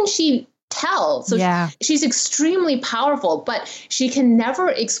 how can she tell? So she's extremely powerful, but she can never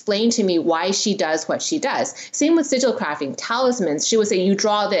explain to me why she does what she does. Same with sigil crafting, talismans. She would say, you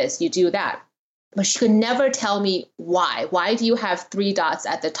draw this, you do that. But she could never tell me why. Why do you have 3 dots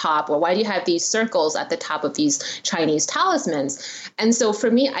at the top? Or why do you have these circles at the top of these Chinese talismans? And so for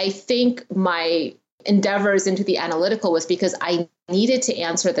me, I think my endeavors into the analytical was because I needed to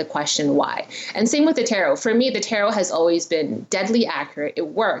answer the question why. And same with the tarot. For me, the tarot has always been deadly accurate. It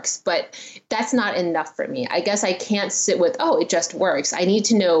works, but that's not enough for me. I guess I can't sit with, oh, it just works. I need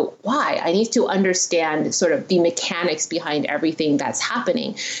to know why. I need to understand sort of the mechanics behind everything that's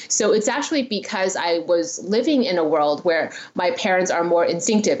happening. So it's actually because I was living in a world where my parents are more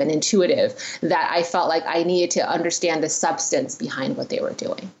instinctive and intuitive that I felt like I needed to understand the substance behind what they were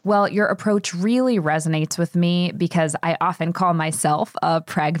doing. Well, your approach really resonates with me because I often call myself a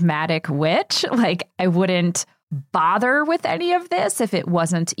pragmatic witch. Like, I wouldn't bother with any of this if it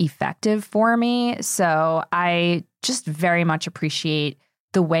wasn't effective for me. So I just very much appreciate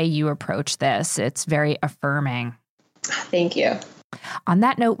the way you approach this. It's very affirming. Thank you. On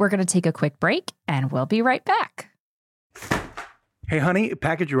that note, we're going to take a quick break and we'll be right back. Hey, honey, a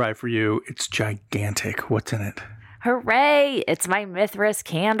package arrived for you. It's gigantic. What's in it? Hooray! It's my Mithras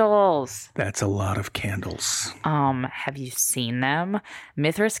candles. That's a lot of candles. Have you seen them?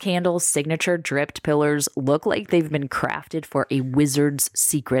 Mithras candles' signature dripped pillars look like they've been crafted for a wizard's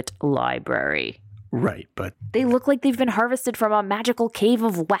secret library. Right, but... They look like they've been harvested from a magical cave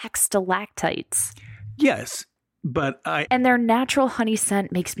of wax stalactites. Yes, but And their natural honey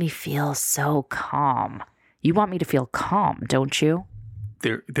scent makes me feel so calm. You want me to feel calm, don't you?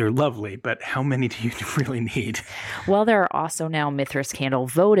 They're lovely, but how many do you really need? Well, there are also now Mithras candle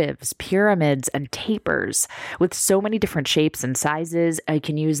votives, pyramids, and tapers. With so many different shapes and sizes, I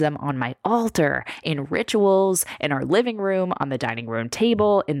can use them on my altar, in rituals, in our living room, on the dining room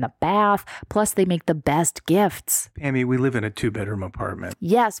table, in the bath. Plus, they make the best gifts. Pammy, we live in a 2-bedroom apartment.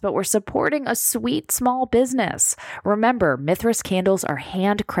 Yes, but we're supporting a sweet small business. Remember, Mithras candles are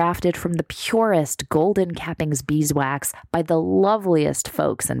handcrafted from the purest golden cappings beeswax by the loveliest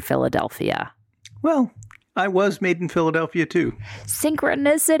folks in Philadelphia. Well, I was made in Philadelphia too.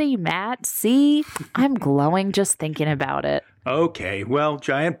 Synchronicity, Matt. See? I'm glowing just thinking about it. Okay, well,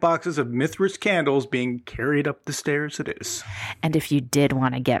 giant boxes of Mithras candles being carried up the stairs it is. And if you did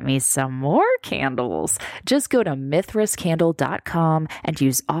want to get me some more candles, just go to mithrascandle.com and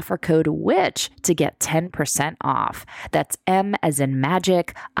use offer code WITCH to get 10% off. That's M as in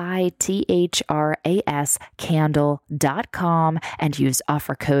magic, ITHRAS candle.com and use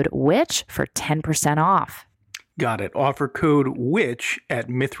offer code WITCH for 10% off. Got it. Offer code WITCH at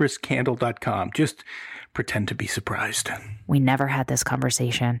mithrascandle.com. Just pretend to be surprised. We never had this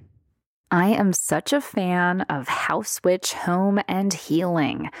conversation. I am such a fan of House Witch Home and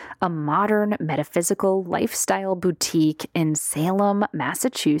Healing, a modern metaphysical lifestyle boutique in Salem,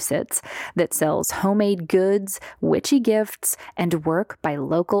 Massachusetts that sells homemade goods, witchy gifts, and work by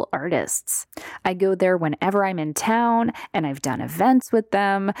local artists. I go there whenever I'm in town, and I've done events with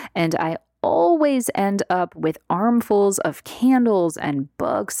them, and I always end up with armfuls of candles and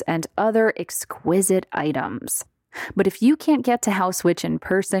books and other exquisite items. But if you can't get to House Witch in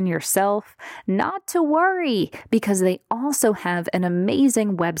person yourself, not to worry, because they also have an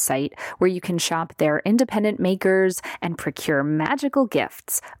amazing website where you can shop their independent makers and procure magical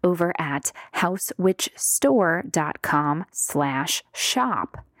gifts over at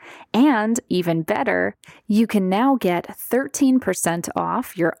housewitchstore.com/shop. And even better, you can now get 13%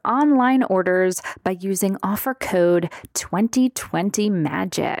 off your online orders by using offer code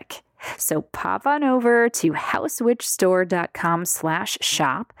 2020magic. So pop on over to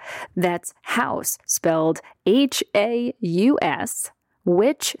housewitchstore.com/shop. That's house spelled HAUS,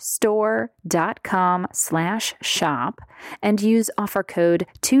 witchstore.com/shop, and use offer code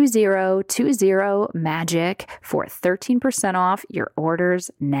 2020magic for 13% off your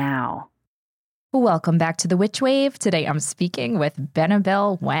orders now. Welcome back to the Witch Wave. Today I'm speaking with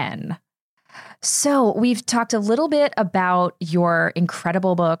Benebell Wen. So we've talked a little bit about your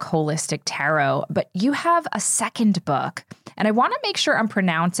incredible book, Holistic Tarot, but you have a second book, and I want to make sure I'm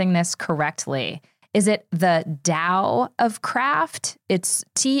pronouncing this correctly. Is it The Tao of Craft? It's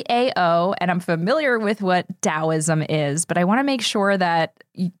TAO, and I'm familiar with what Taoism is, but I want to make sure that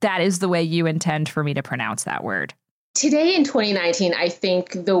that is the way you intend for me to pronounce that word. Today in 2019, I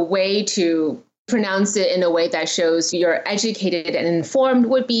think the way to pronounce it in a way that shows you're educated and informed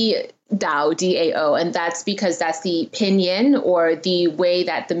would be Dao, D-A-O, and that's because that's the pinyin, or the way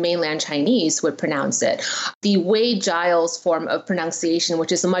that the mainland Chinese would pronounce it. The Wei Giles form of pronunciation,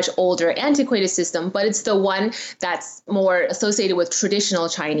 which is a much older, antiquated system, but it's the one that's more associated with traditional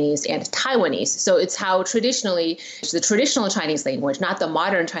Chinese and Taiwanese. So it's how traditionally the traditional Chinese language, not the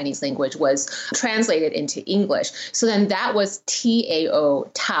modern Chinese language, was translated into English. So then that was T-A-O,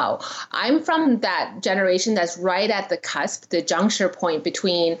 Tao. I'm from that generation that's right at the cusp, the juncture point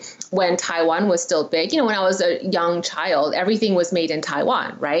between when Taiwan was still big. When I was a young child, everything was made in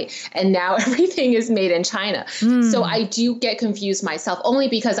Taiwan, right? And now everything is made in China. So I do get confused myself, only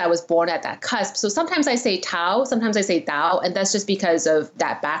because I was born at that cusp. So sometimes I say Tao, sometimes I say Tao, and that's just because of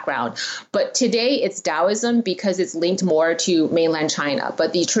that background. But today it's Taoism because it's linked more to mainland China.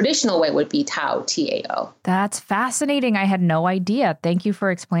 But the traditional way would be Tao, T-A-O. That's fascinating. I had no idea. Thank you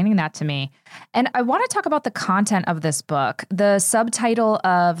for explaining that to me. And I want to talk about the content of this book. The subtitle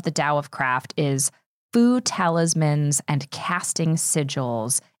of The Tao of Craft is Fu Talismans and Casting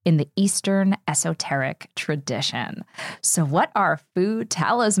Sigils in the Eastern Esoteric Tradition. So what are Fu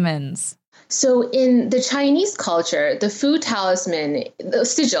Talismans? So in the Chinese culture, the Fu Talisman, the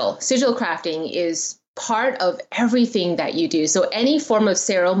sigil crafting is part of everything that you do. So any form of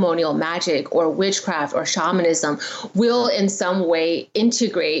ceremonial magic or witchcraft or shamanism will in some way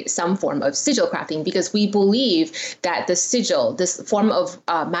integrate some form of sigil crafting, because we believe that the sigil, this form of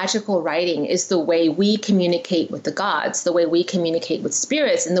magical writing, is the way we communicate with the gods, the way we communicate with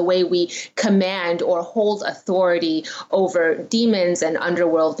spirits, and the way we command or hold authority over demons and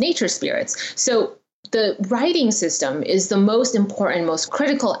underworld nature spirits. So the writing system is the most important, most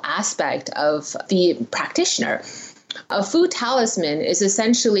critical aspect of the practitioner. A Fu talisman is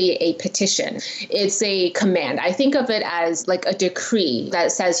essentially a petition. It's a command. I think of it as like a decree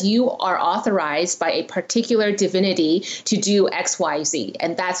that says you are authorized by a particular divinity to do X, Y, Z.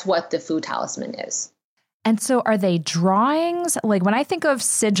 And that's what the Fu talisman is. And so are they drawings? Like when I think of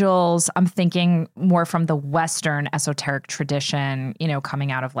sigils, I'm thinking more from the Western esoteric tradition,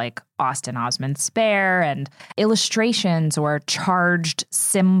 coming out of like Austin Osman Spare, and illustrations or charged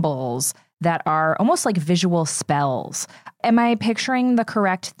symbols that are almost like visual spells. Am I picturing the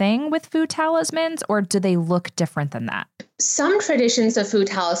correct thing with Fu talismans, or do they look different than that? Some traditions of Fu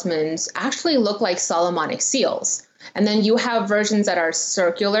talismans actually look like Solomonic seals. And then you have versions that are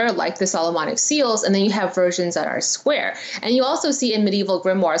circular, like the Solomonic seals, and then you have versions that are square. And you also see in medieval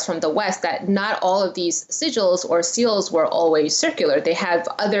grimoires from the West that not all of these sigils or seals were always circular. They have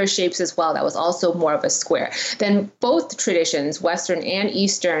other shapes as well that was also more of a square. Then both traditions, Western and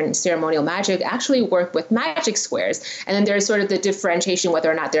Eastern ceremonial magic, actually work with magic squares. And then there's sort of the differentiation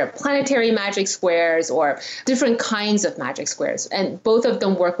whether or not they're planetary magic squares or different kinds of magic squares. And both of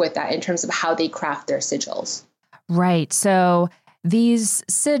them work with that in terms of how they craft their sigils. Right. So these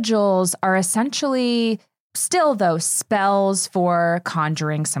sigils are essentially still, though, spells for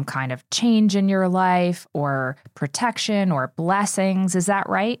conjuring some kind of change in your life or protection or blessings. Is that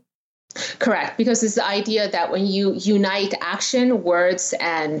right? Correct, because it's the idea that when you unite action, words,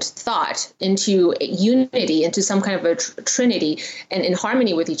 and thought into unity, into some kind of a trinity and in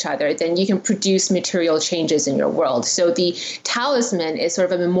harmony with each other, then you can produce material changes in your world. So the talisman is sort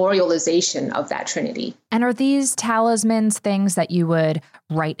of a memorialization of that trinity. And are these talismans things that you would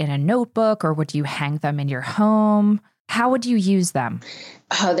write in a notebook, or would you hang them in your home? How would you use them?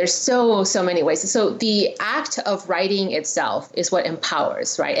 Oh, there's so many ways. So the act of writing itself is what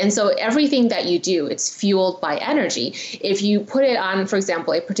empowers, right? And so everything that you do, it's fueled by energy. If you put it on, for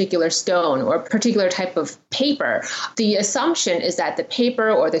example, a particular stone or a particular type of paper, the assumption is that the paper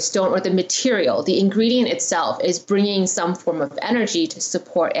or the stone or the material, the ingredient itself, is bringing some form of energy to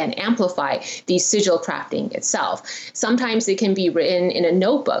support and amplify the sigil crafting itself. Sometimes it can be written in a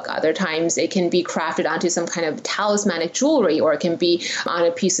notebook. Other times it can be crafted onto some kind of talismanic jewelry, or it can be on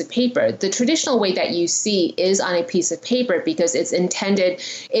a piece of paper. The traditional way that you see is on a piece of paper because it's intended,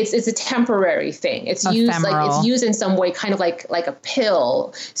 it's a temporary thing. It's used in some way, kind of like a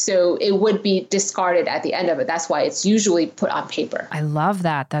pill. So it would be discarded at the end of it. That's why it's usually put on paper. I love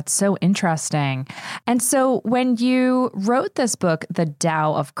that. That's so interesting. And so when you wrote this book, The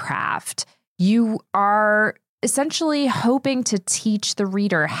Tao of Craft, you are essentially hoping to teach the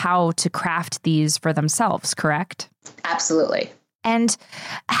reader how to craft these for themselves, correct? Absolutely. And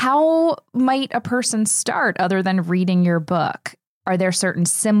how might a person start other than reading your book? Are there certain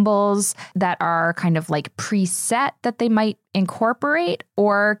symbols that are kind of like preset that they might incorporate,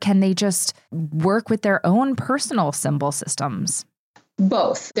 or can they just work with their own personal symbol systems?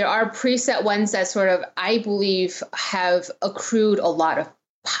 Both. There are preset ones that sort of, I believe, have accrued a lot of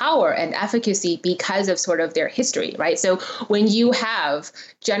power and efficacy because of sort of their history, right? So when you have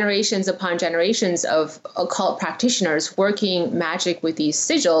generations upon generations of occult practitioners working magic with these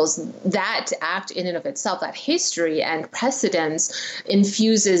sigils, that act in and of itself, that history and precedence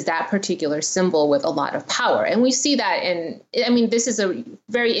infuses that particular symbol with a lot of power. And we see that this is a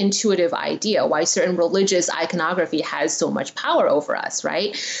very intuitive idea why certain religious iconography has so much power over us,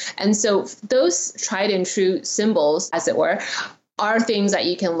 right? And so those tried and true symbols, as it were, are things that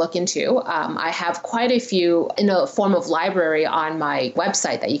you can look into. I have quite a few in a form of library on my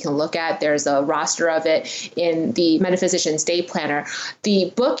website that you can look at. There's a roster of it in the Metaphysician's Day Planner.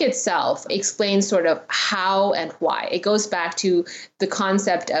 The book itself explains sort of how and why. It goes back to the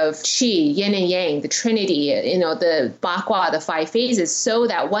concept of qi, yin and yang, the trinity, the bakwa, the five phases, so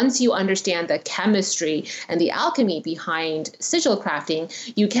that once you understand the chemistry and the alchemy behind sigil crafting,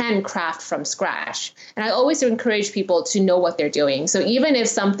 you can craft from scratch. And I always encourage people to know what they're doing. So even if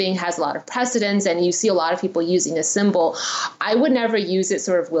something has a lot of precedence and you see a lot of people using a symbol, I would never use it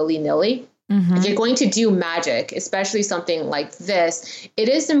sort of willy-nilly. Mm-hmm. If you're going to do magic, especially something like this, it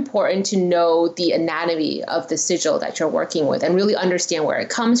is important to know the anatomy of the sigil that you're working with and really understand where it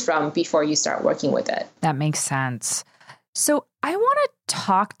comes from before you start working with it. That makes sense. So I want to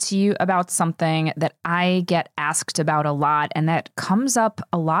talk to you about something that I get asked about a lot and that comes up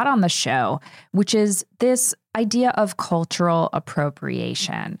a lot on the show, which is this idea of cultural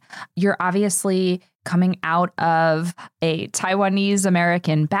appropriation. You're obviously coming out of a Taiwanese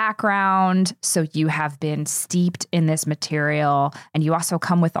American background, so you have been steeped in this material, and you also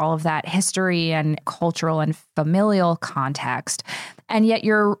come with all of that history and cultural and familial context. And yet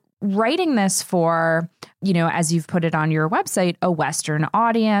you're writing this for, as you've put it on your website, a Western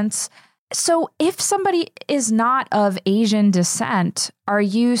audience. So if somebody is not of Asian descent, are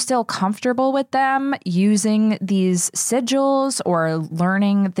you still comfortable with them using these sigils or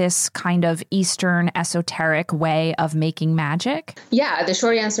learning this kind of Eastern esoteric way of making magic? Yeah, the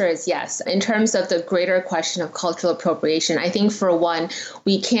short answer is yes. In terms of the greater question of cultural appropriation, I think for one,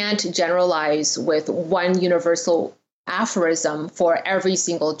 we can't generalize with one universal aphorism for every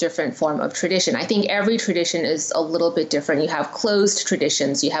single different form of tradition. I think every tradition is a little bit different. You have closed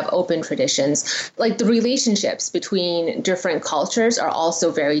traditions, you have open traditions. Like the relationships between different cultures are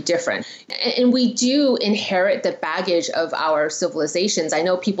also very different. And we do inherit the baggage of our civilizations. I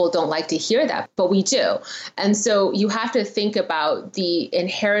know people don't like to hear that, but we do. And so you have to think about the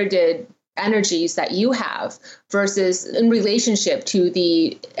inherited energies that you have versus in relationship to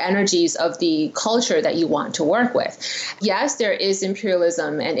the energies of the culture that you want to work with. Yes, there is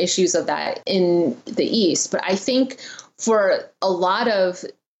imperialism and issues of that in the East, but I think for a lot of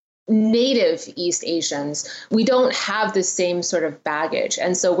native East Asians, we don't have the same sort of baggage.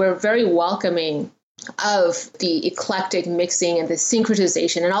 And so we're very welcoming of the eclectic mixing and the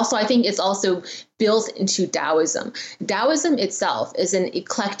syncretization. And also, I think it's also built into Taoism. Taoism itself is an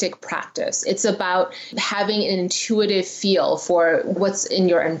eclectic practice. It's about having an intuitive feel for what's in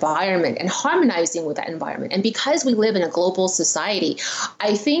your environment and harmonizing with that environment. And because we live in a global society,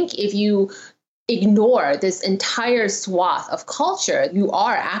 I think if you ignore this entire swath of culture you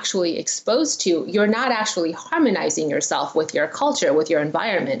are actually exposed to, you're not actually harmonizing yourself with your culture, with your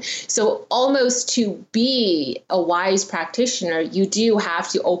environment. So almost to be a wise practitioner, you do have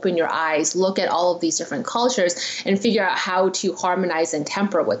to open your eyes, look at all of these different cultures and figure out how to harmonize and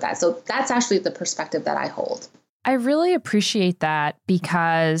temper with that. So that's actually the perspective that I hold. I really appreciate that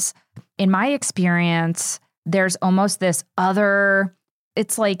because in my experience, there's almost this other,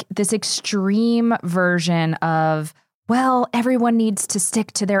 it's like this extreme version of, well, everyone needs to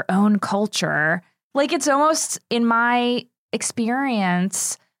stick to their own culture. Like it's almost in my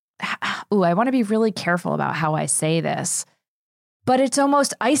experience, I want to be really careful about how I say this, but it's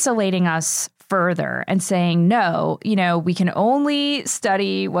almost isolating us further and saying, no, we can only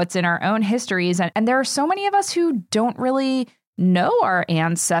study what's in our own histories. And there are so many of us who don't really know our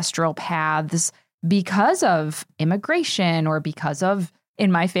ancestral paths because of immigration or because of,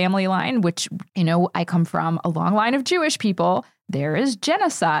 in my family line, which, I come from a long line of Jewish people, there is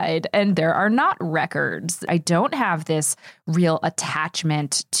genocide and there are not records. I don't have this real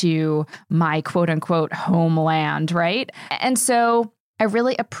attachment to my quote unquote homeland, right? And so I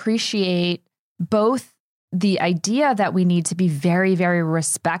really appreciate both the idea that we need to be very, very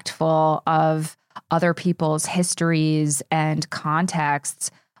respectful of other people's histories and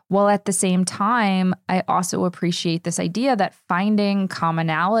contexts, while at the same time, I also appreciate this idea that finding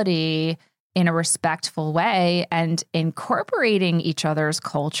commonality in a respectful way and incorporating each other's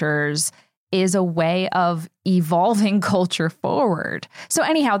cultures is a way of evolving culture forward. So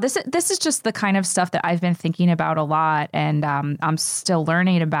anyhow, this is just the kind of stuff that I've been thinking about a lot and I'm still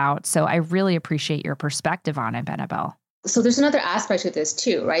learning about. So I really appreciate your perspective on it, Benebell. So there's another aspect of this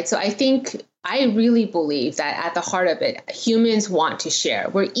too, right? So I really believe that at the heart of it, humans want to share.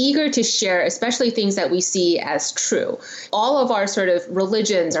 We're eager to share, especially things that we see as true. All of our sort of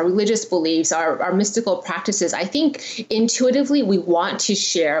religions, our religious beliefs, our mystical practices, I think intuitively we want to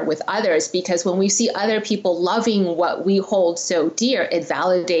share with others because when we see other people loving what we hold so dear, it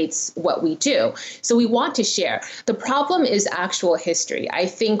validates what we do. So we want to share. The problem is actual history. I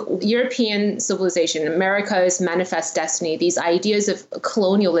think European civilization, America's manifest destiny, these ideas of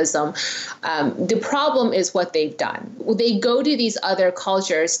colonialism, the problem is what they've done. They go to these other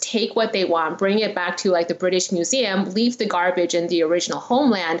cultures, take what they want, bring it back to like the British Museum, leave the garbage in the original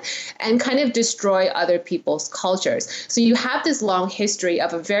homeland, and kind of destroy other people's cultures. So you have this long history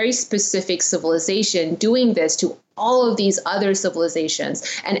of a very specific civilization doing this to all of these other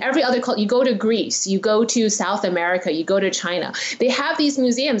civilizations and every other culture. You go to Greece, you go to South America, you go to China. They have these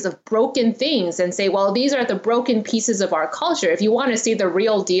museums of broken things and say, well, these are the broken pieces of our culture. If you want to see the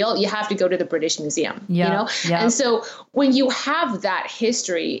real deal, you have to go to the British Museum, And so when you have that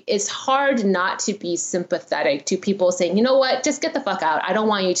history, it's hard not to be sympathetic to people saying, you know what, just get the fuck out. I don't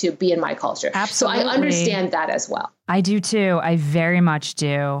want you to be in my culture. Absolutely. So I understand that as well. I do too. I very much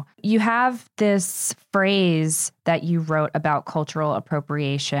do. You have this phrase that you wrote about cultural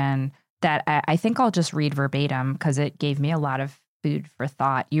appropriation that I think I'll just read verbatim because it gave me a lot of food for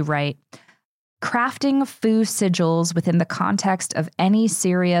thought. You write, crafting foo sigils within the context of any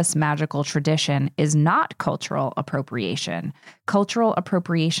serious magical tradition is not cultural appropriation. Cultural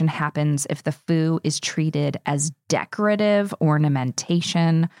appropriation happens if the foo is treated as decorative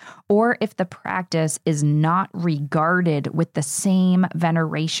ornamentation, or if the practice is not regarded with the same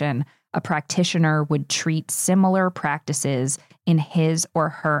veneration a practitioner would treat similar practices in his or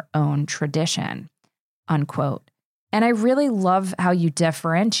her own tradition, unquote. And I really love how you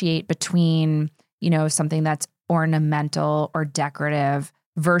differentiate between, something that's ornamental or decorative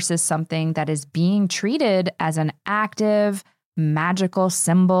versus something that is being treated as an active, magical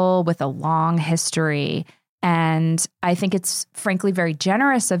symbol with a long history. And I think it's frankly very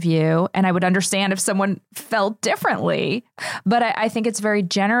generous of you. And I would understand if someone felt differently, but I think it's very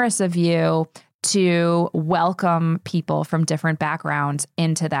generous of you to welcome people from different backgrounds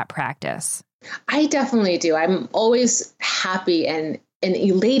into that practice. I definitely do. I'm always happy and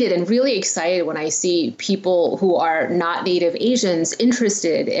elated and really excited when I see people who are not Native Asians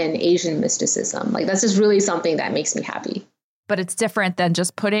interested in Asian mysticism. Like that's just really something that makes me happy. But it's different than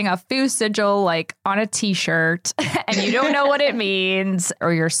just putting a foo sigil like on a t-shirt and you don't know what it means,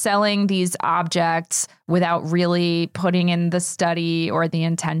 or you're selling these objects without really putting in the study or the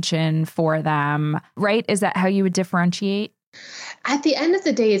intention for them, right? Is that how you would differentiate? At the end of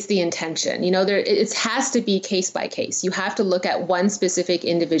the day, it's the intention. It has to be case by case. You have to look at one specific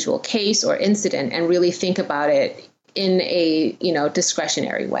individual case or incident and really think about it in a,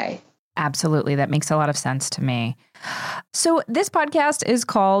 discretionary way. Absolutely. That makes a lot of sense to me. So this podcast is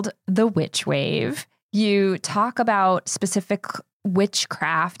called The Witch Wave. You talk about specific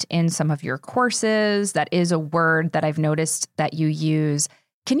witchcraft in some of your courses. That is a word that I've noticed that you use.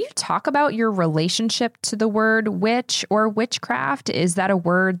 Can you talk about your relationship to the word witch or witchcraft? Is that a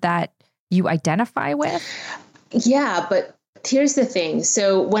word that you identify with? Yeah, but Here's the thing.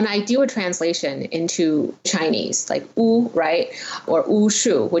 So when I do a translation into Chinese, like Wu, right, or Wu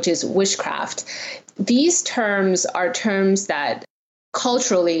Shu, which is witchcraft, these terms are terms that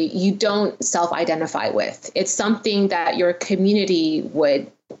culturally you don't self-identify with. It's something that your community would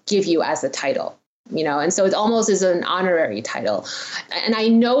give you as a title. And so it almost is an honorary title. And I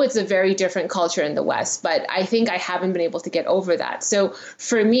know it's a very different culture in the West, but I think I haven't been able to get over that. So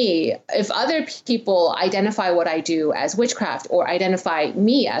for me, if other people identify what I do as witchcraft or identify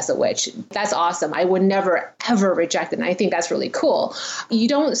me as a witch, that's awesome. I would never, ever reject it. And I think that's really cool. You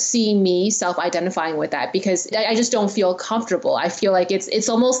don't see me self-identifying with that because I just don't feel comfortable. I feel like it's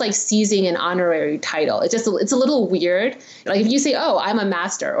almost like seizing an honorary title. It's a little weird. Like if you say, oh, I'm a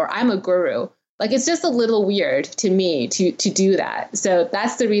master or I'm a guru, like, it's just a little weird to me to do that. So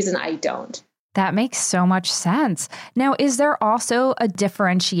that's the reason I don't. That makes so much sense. Now, is there also a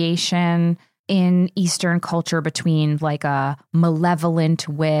differentiation in Eastern culture between like a malevolent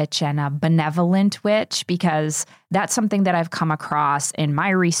witch and a benevolent witch? Because that's something that I've come across in my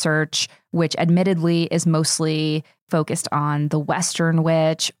research, which admittedly is mostly focused on the Western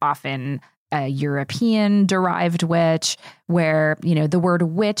witch, often a European-derived witch, where, the word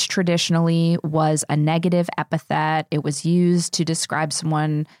witch traditionally was a negative epithet. It was used to describe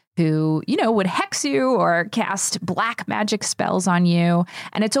someone who, would hex you or cast black magic spells on you.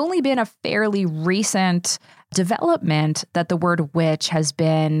 And it's only been a fairly recent development that the word witch has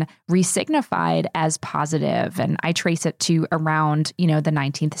been resignified as positive. And I trace it to around, the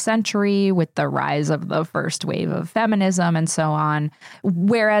 19th century with the rise of the first wave of feminism and so on.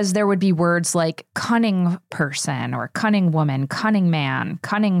 Whereas there would be words like cunning person or cunning woman, cunning man,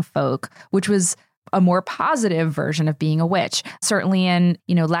 cunning folk, which was a more positive version of being a witch. Certainly in,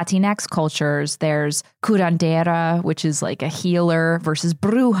 Latinx cultures, there's curandera, which is like a healer, versus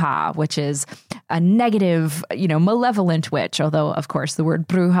bruja, which is a negative, malevolent witch. Although, of course, the word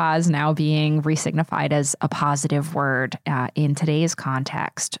bruja is now being resignified as a positive word in today's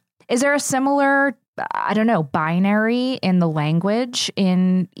context. Is there a similar, binary in the language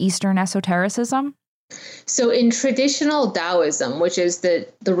in Eastern esotericism? So in traditional Taoism, which is the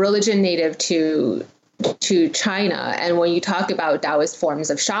religion native to China, and when you talk about Taoist forms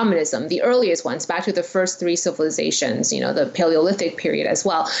of shamanism, the earliest ones, back to the first three civilizations, the Paleolithic period as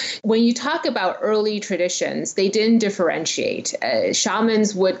well, when you talk about early traditions, they didn't differentiate.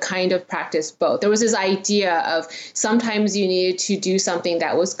 Shamans would kind of practice both. There was this idea of sometimes you needed to do something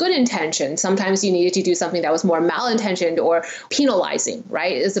that was good intention, sometimes you needed to do something that was more malintentioned or penalizing,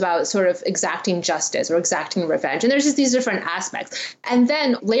 right? It's about sort of exacting justice or exacting revenge. And there's just these different aspects. And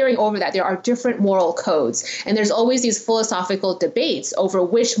then layering over that, there are different moral codes. And there's always these philosophical debates over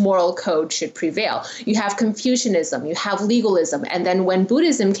which moral code should prevail. You have Confucianism, you have legalism. And then when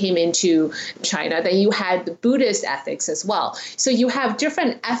Buddhism came into China, then you had the Buddhist ethics as well. So you have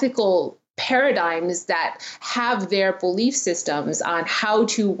different ethical paradigms that have their belief systems on how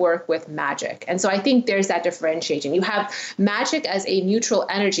to work with magic. And so I think there's that differentiation. You have magic as a neutral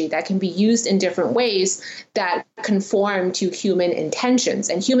energy that can be used in different ways that conform to human intentions.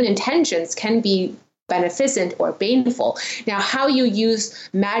 And human intentions can be beneficent or baneful. Now, how you use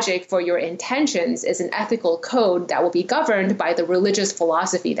magic for your intentions is an ethical code that will be governed by the religious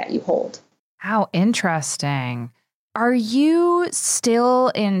philosophy that you hold. How interesting. Are you still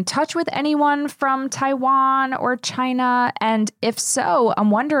in touch with anyone from Taiwan or China? And if so,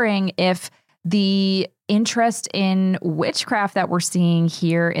 I'm wondering if the interest in witchcraft that we're seeing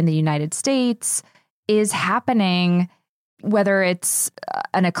here in the United States is happening, whether it's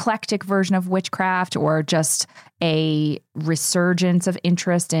an eclectic version of witchcraft or just a resurgence of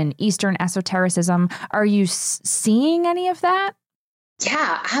interest in Eastern esotericism. Are you seeing any of that?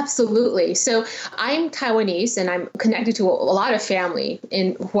 Yeah, absolutely. So I'm Taiwanese and I'm connected to a lot of family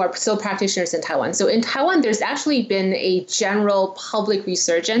who are still practitioners in Taiwan. So in Taiwan, there's actually been a general public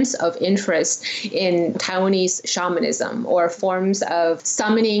resurgence of interest in Taiwanese shamanism or forms of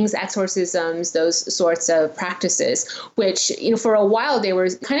summonings, exorcisms, those sorts of practices, which, for a while they were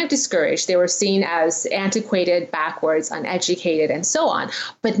kind of discouraged. They were seen as antiquated, backwards, uneducated, and so on.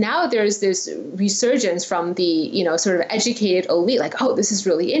 But now there's this resurgence from the, sort of educated elite, like, oh, this is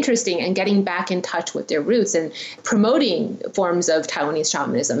really interesting, and getting back in touch with their roots and promoting forms of Taiwanese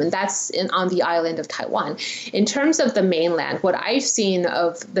shamanism. And that's on the island of Taiwan. In terms of the mainland, what I've seen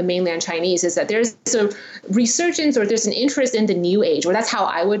of the mainland Chinese is that there's a resurgence or there's an interest in the New Age, or that's how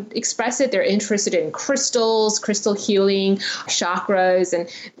I would express it. They're interested in crystals, crystal healing, chakras, and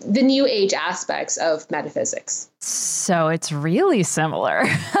the New Age aspects of metaphysics. So it's really similar.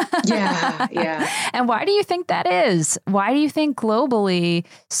 Yeah. And why do you think that is? Why do you think globally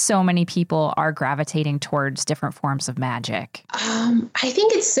so many people are gravitating towards different forms of magic? I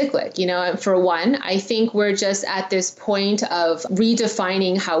think it's cyclic. For one, I think we're just at this point of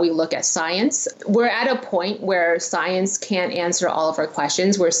redefining how we look at science. We're at a point where science can't answer all of our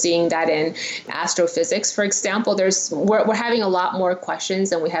questions. We're seeing that in astrophysics, for example. We're having a lot more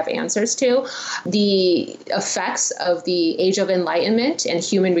questions than we have answers to. The effects of the Age of Enlightenment and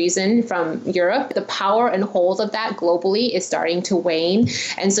human reason from Europe, the power and hold of that globally is starting to wane.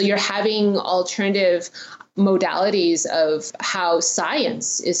 And so you're having alternative modalities of how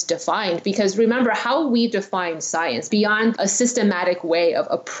science is defined. Because remember, how we define science beyond a systematic way of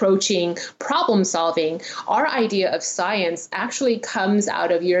approaching problem solving, our idea of science actually comes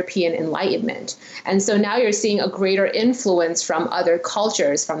out of European Enlightenment. And so now you're seeing a greater influence from other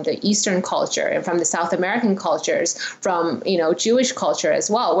cultures, from the Eastern culture and from the South American cultures, from, Jewish culture as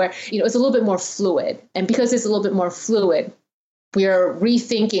well, where, it's a little bit more fluid. And because it's a little bit more fluid, we are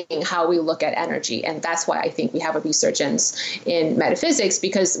rethinking how we look at energy. And that's why I think we have a resurgence in metaphysics,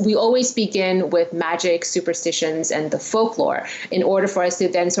 because we always begin with magic, superstitions, and the folklore in order for us to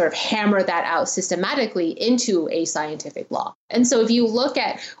then sort of hammer that out systematically into a scientific law. And so if you look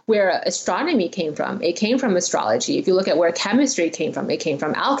at where astronomy came from, it came from astrology. If you look at where chemistry came from, it came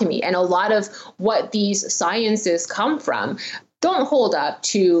from alchemy. And a lot of what these sciences come from don't hold up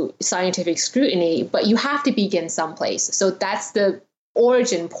to scientific scrutiny, but you have to begin someplace. So that's the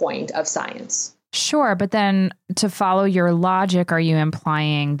origin point of science. Sure. But then to follow your logic, are you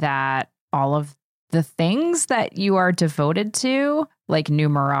implying that all of the things that you are devoted to, like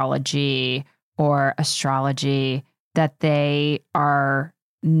numerology or astrology, that they are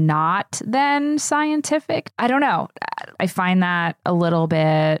not then scientific? I don't know. I find that a little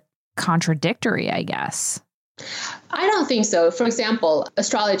bit contradictory, I guess. I don't think so. For example,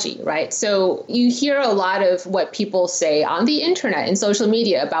 astrology, right? So you hear a lot of what people say on the internet and social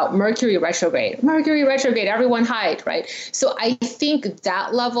media about Mercury retrograde. Mercury retrograde, everyone hide, right? So I think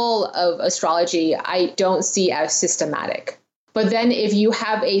that level of astrology, I don't see as systematic. But then if you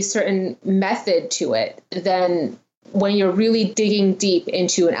have a certain method to it, then when you're really digging deep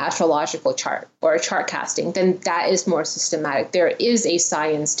into an astrological chart or a chart casting, then that is more systematic. There is a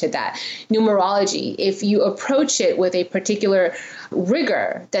science to that. Numerology, if you approach it with a particular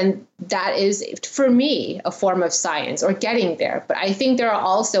rigor, then that is, for me, a form of science or getting there. But I think there are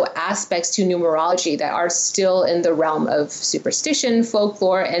also aspects to numerology that are still in the realm of superstition,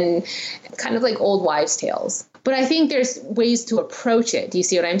 folklore, and kind of like old wives' tales. But I think there's ways to approach it. Do you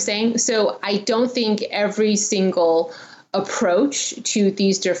see what I'm saying? So I don't think every single approach to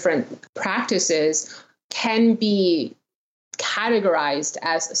these different practices can be categorized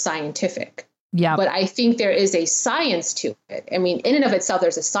as scientific. Yeah. But I think there is a science to it. I mean, in and of itself,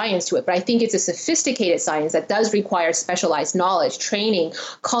 there's a science to it. But I think it's a sophisticated science that does require specialized knowledge, training,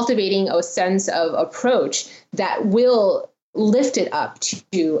 cultivating a sense of approach that will lift it up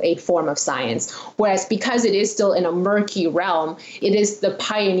to a form of science. Whereas because it is still in a murky realm, it is the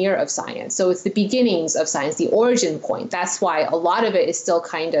pioneer of science. So it's the beginnings of science, the origin point. That's why a lot of it is still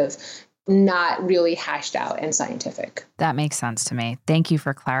kind of not really hashed out and scientific. That makes sense to me. Thank you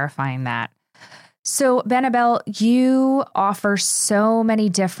for clarifying that. So Benebell, you offer so many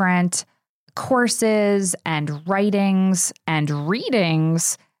different courses and writings and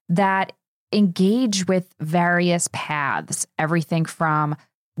readings that engage with various paths, everything from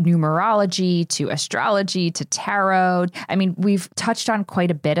numerology to astrology to tarot. I mean, we've touched on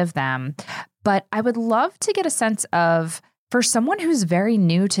quite a bit of them, but I would love to get a sense of, for someone who's very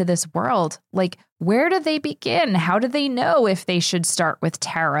new to this world, like, where do they begin? How do they know if they should start with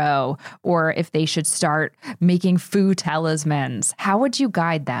tarot or if they should start making foo talismans? How would you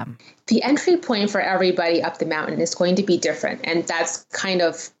guide them? The entry point for everybody up the mountain is going to be different. And that's kind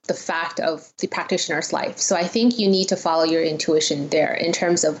of the fact of the practitioner's life. So I think you need to follow your intuition there in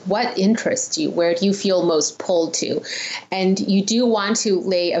terms of what interests you, where do you feel most pulled to? And you do want to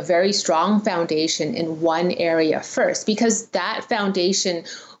lay a very strong foundation in one area first, because that foundation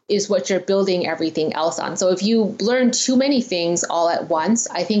is what you're building everything else on. So if you learn too many things all at once,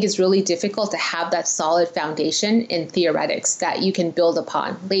 I think it's really difficult to have that solid foundation in theoretics that you can build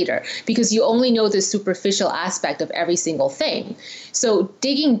upon later, because you only know the superficial aspect of every single thing. So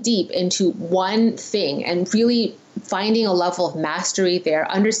digging deep into one thing and really finding a level of mastery there,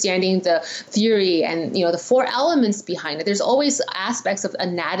 understanding the theory and, the 4 elements behind it. There's always aspects of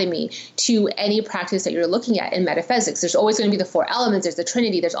anatomy to any practice that you're looking at in metaphysics. There's always going to be the 4 elements. There's the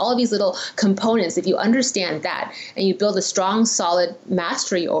Trinity. There's all of these little components. If you understand that and you build a strong, solid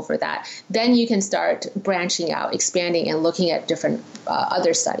mastery over that, then you can start branching out, expanding, and looking at different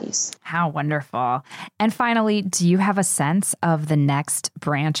other studies. How wonderful. And finally, do you have a sense of the next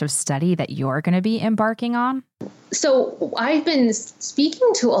branch of study that you're going to be embarking on? So I've been speaking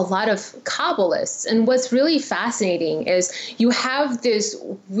to a lot of Kabbalists, and what's really fascinating is you have this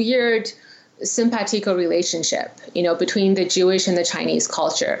weird simpatico relationship, between the Jewish and the Chinese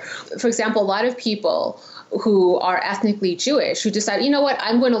culture. For example, a lot of people who are ethnically Jewish who decide,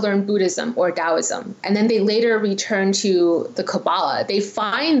 I'm going to learn Buddhism or Taoism, and then they later return to the Kabbalah. They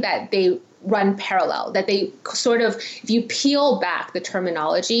find that they run parallel, that they sort of, if you peel back the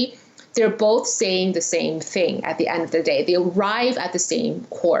terminology, they're both saying the same thing at the end of the day. They arrive at the same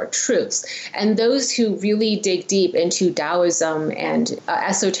core truths. And those who really dig deep into Taoism and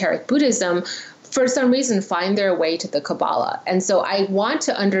esoteric Buddhism, for some reason, find their way to the Kabbalah. And so I want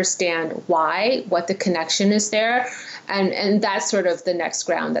to understand why, what the connection is there. And that's sort of the next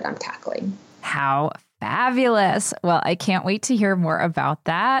ground that I'm tackling. How fabulous. Well, I can't wait to hear more about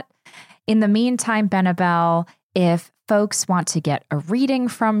that. In the meantime, Benebell, if folks want to get a reading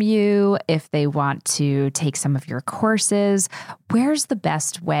from you, if they want to take some of your courses, where's the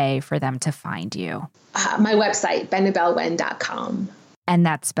best way for them to find you? My website, benebellwen.com. And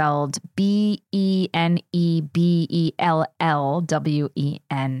that's spelled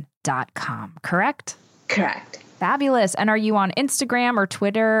BENEBELLWEN.com, correct? Correct. Fabulous. And are you on Instagram or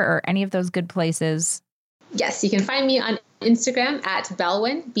Twitter or any of those good places? Yes, you can find me on Instagram at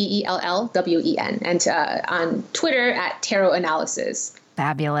Bellwen, BELLWEN, and on Twitter at Tarot Analysis.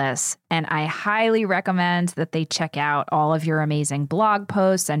 Fabulous. And I highly recommend that they check out all of your amazing blog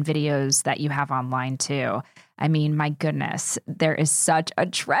posts and videos that you have online too. I mean, my goodness, there is such a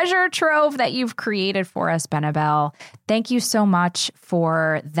treasure trove that you've created for us, Benebell. Thank you so much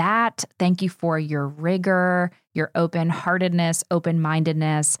for that. Thank you for your rigor, your open-heartedness,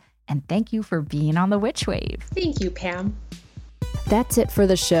 open-mindedness, and thank you for being on the Witch Wave. Thank you, Pam. That's it for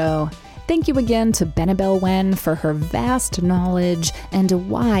the show. Thank you again to Benebell Wen for her vast knowledge and a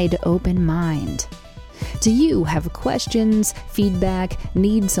wide open mind. Do you have questions, feedback,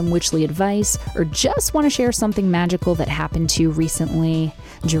 need some witchly advice, or just want to share something magical that happened to you recently?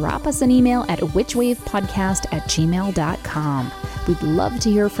 Drop us an email at witchwavepodcast@gmail.com. We'd love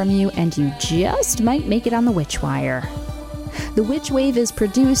to hear from you, and you just might make it on the Witchwire. The Witch Wave is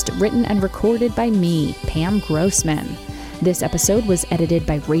produced, written, and recorded by me, Pam Grossman. This episode was edited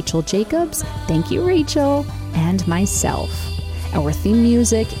by Rachel Jacobs, thank you Rachel, and myself. Our theme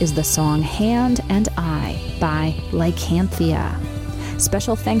music is the song Hand and I by Lycanthia.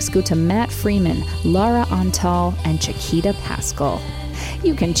 Special thanks go to Matt Freeman, Laura Antal, and Chiquita Pascal.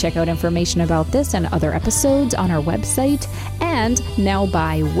 You can check out information about this and other episodes on our website, and now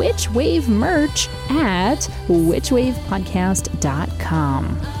buy Witch Wave merch at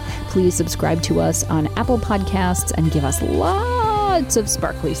witchwavepodcast.com. Please subscribe to us on Apple Podcasts and give us lots of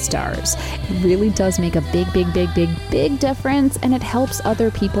sparkly stars. It really does make a big difference, and it helps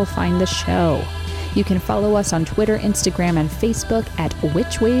other people find the show. You can follow us on Twitter, Instagram, and Facebook at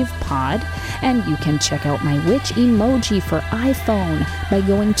WitchWavePod, and you can check out my witch emoji for iPhone by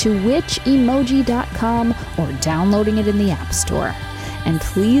going to witchemoji.com or downloading it in the App Store. And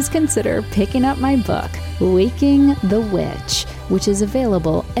please consider picking up my book, Waking the Witch, which is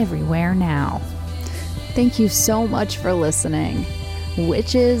available everywhere now. Thank you so much for listening.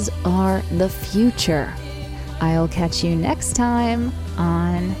 Witches are the future. I'll catch you next time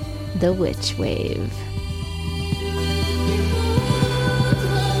on The Witch Wave.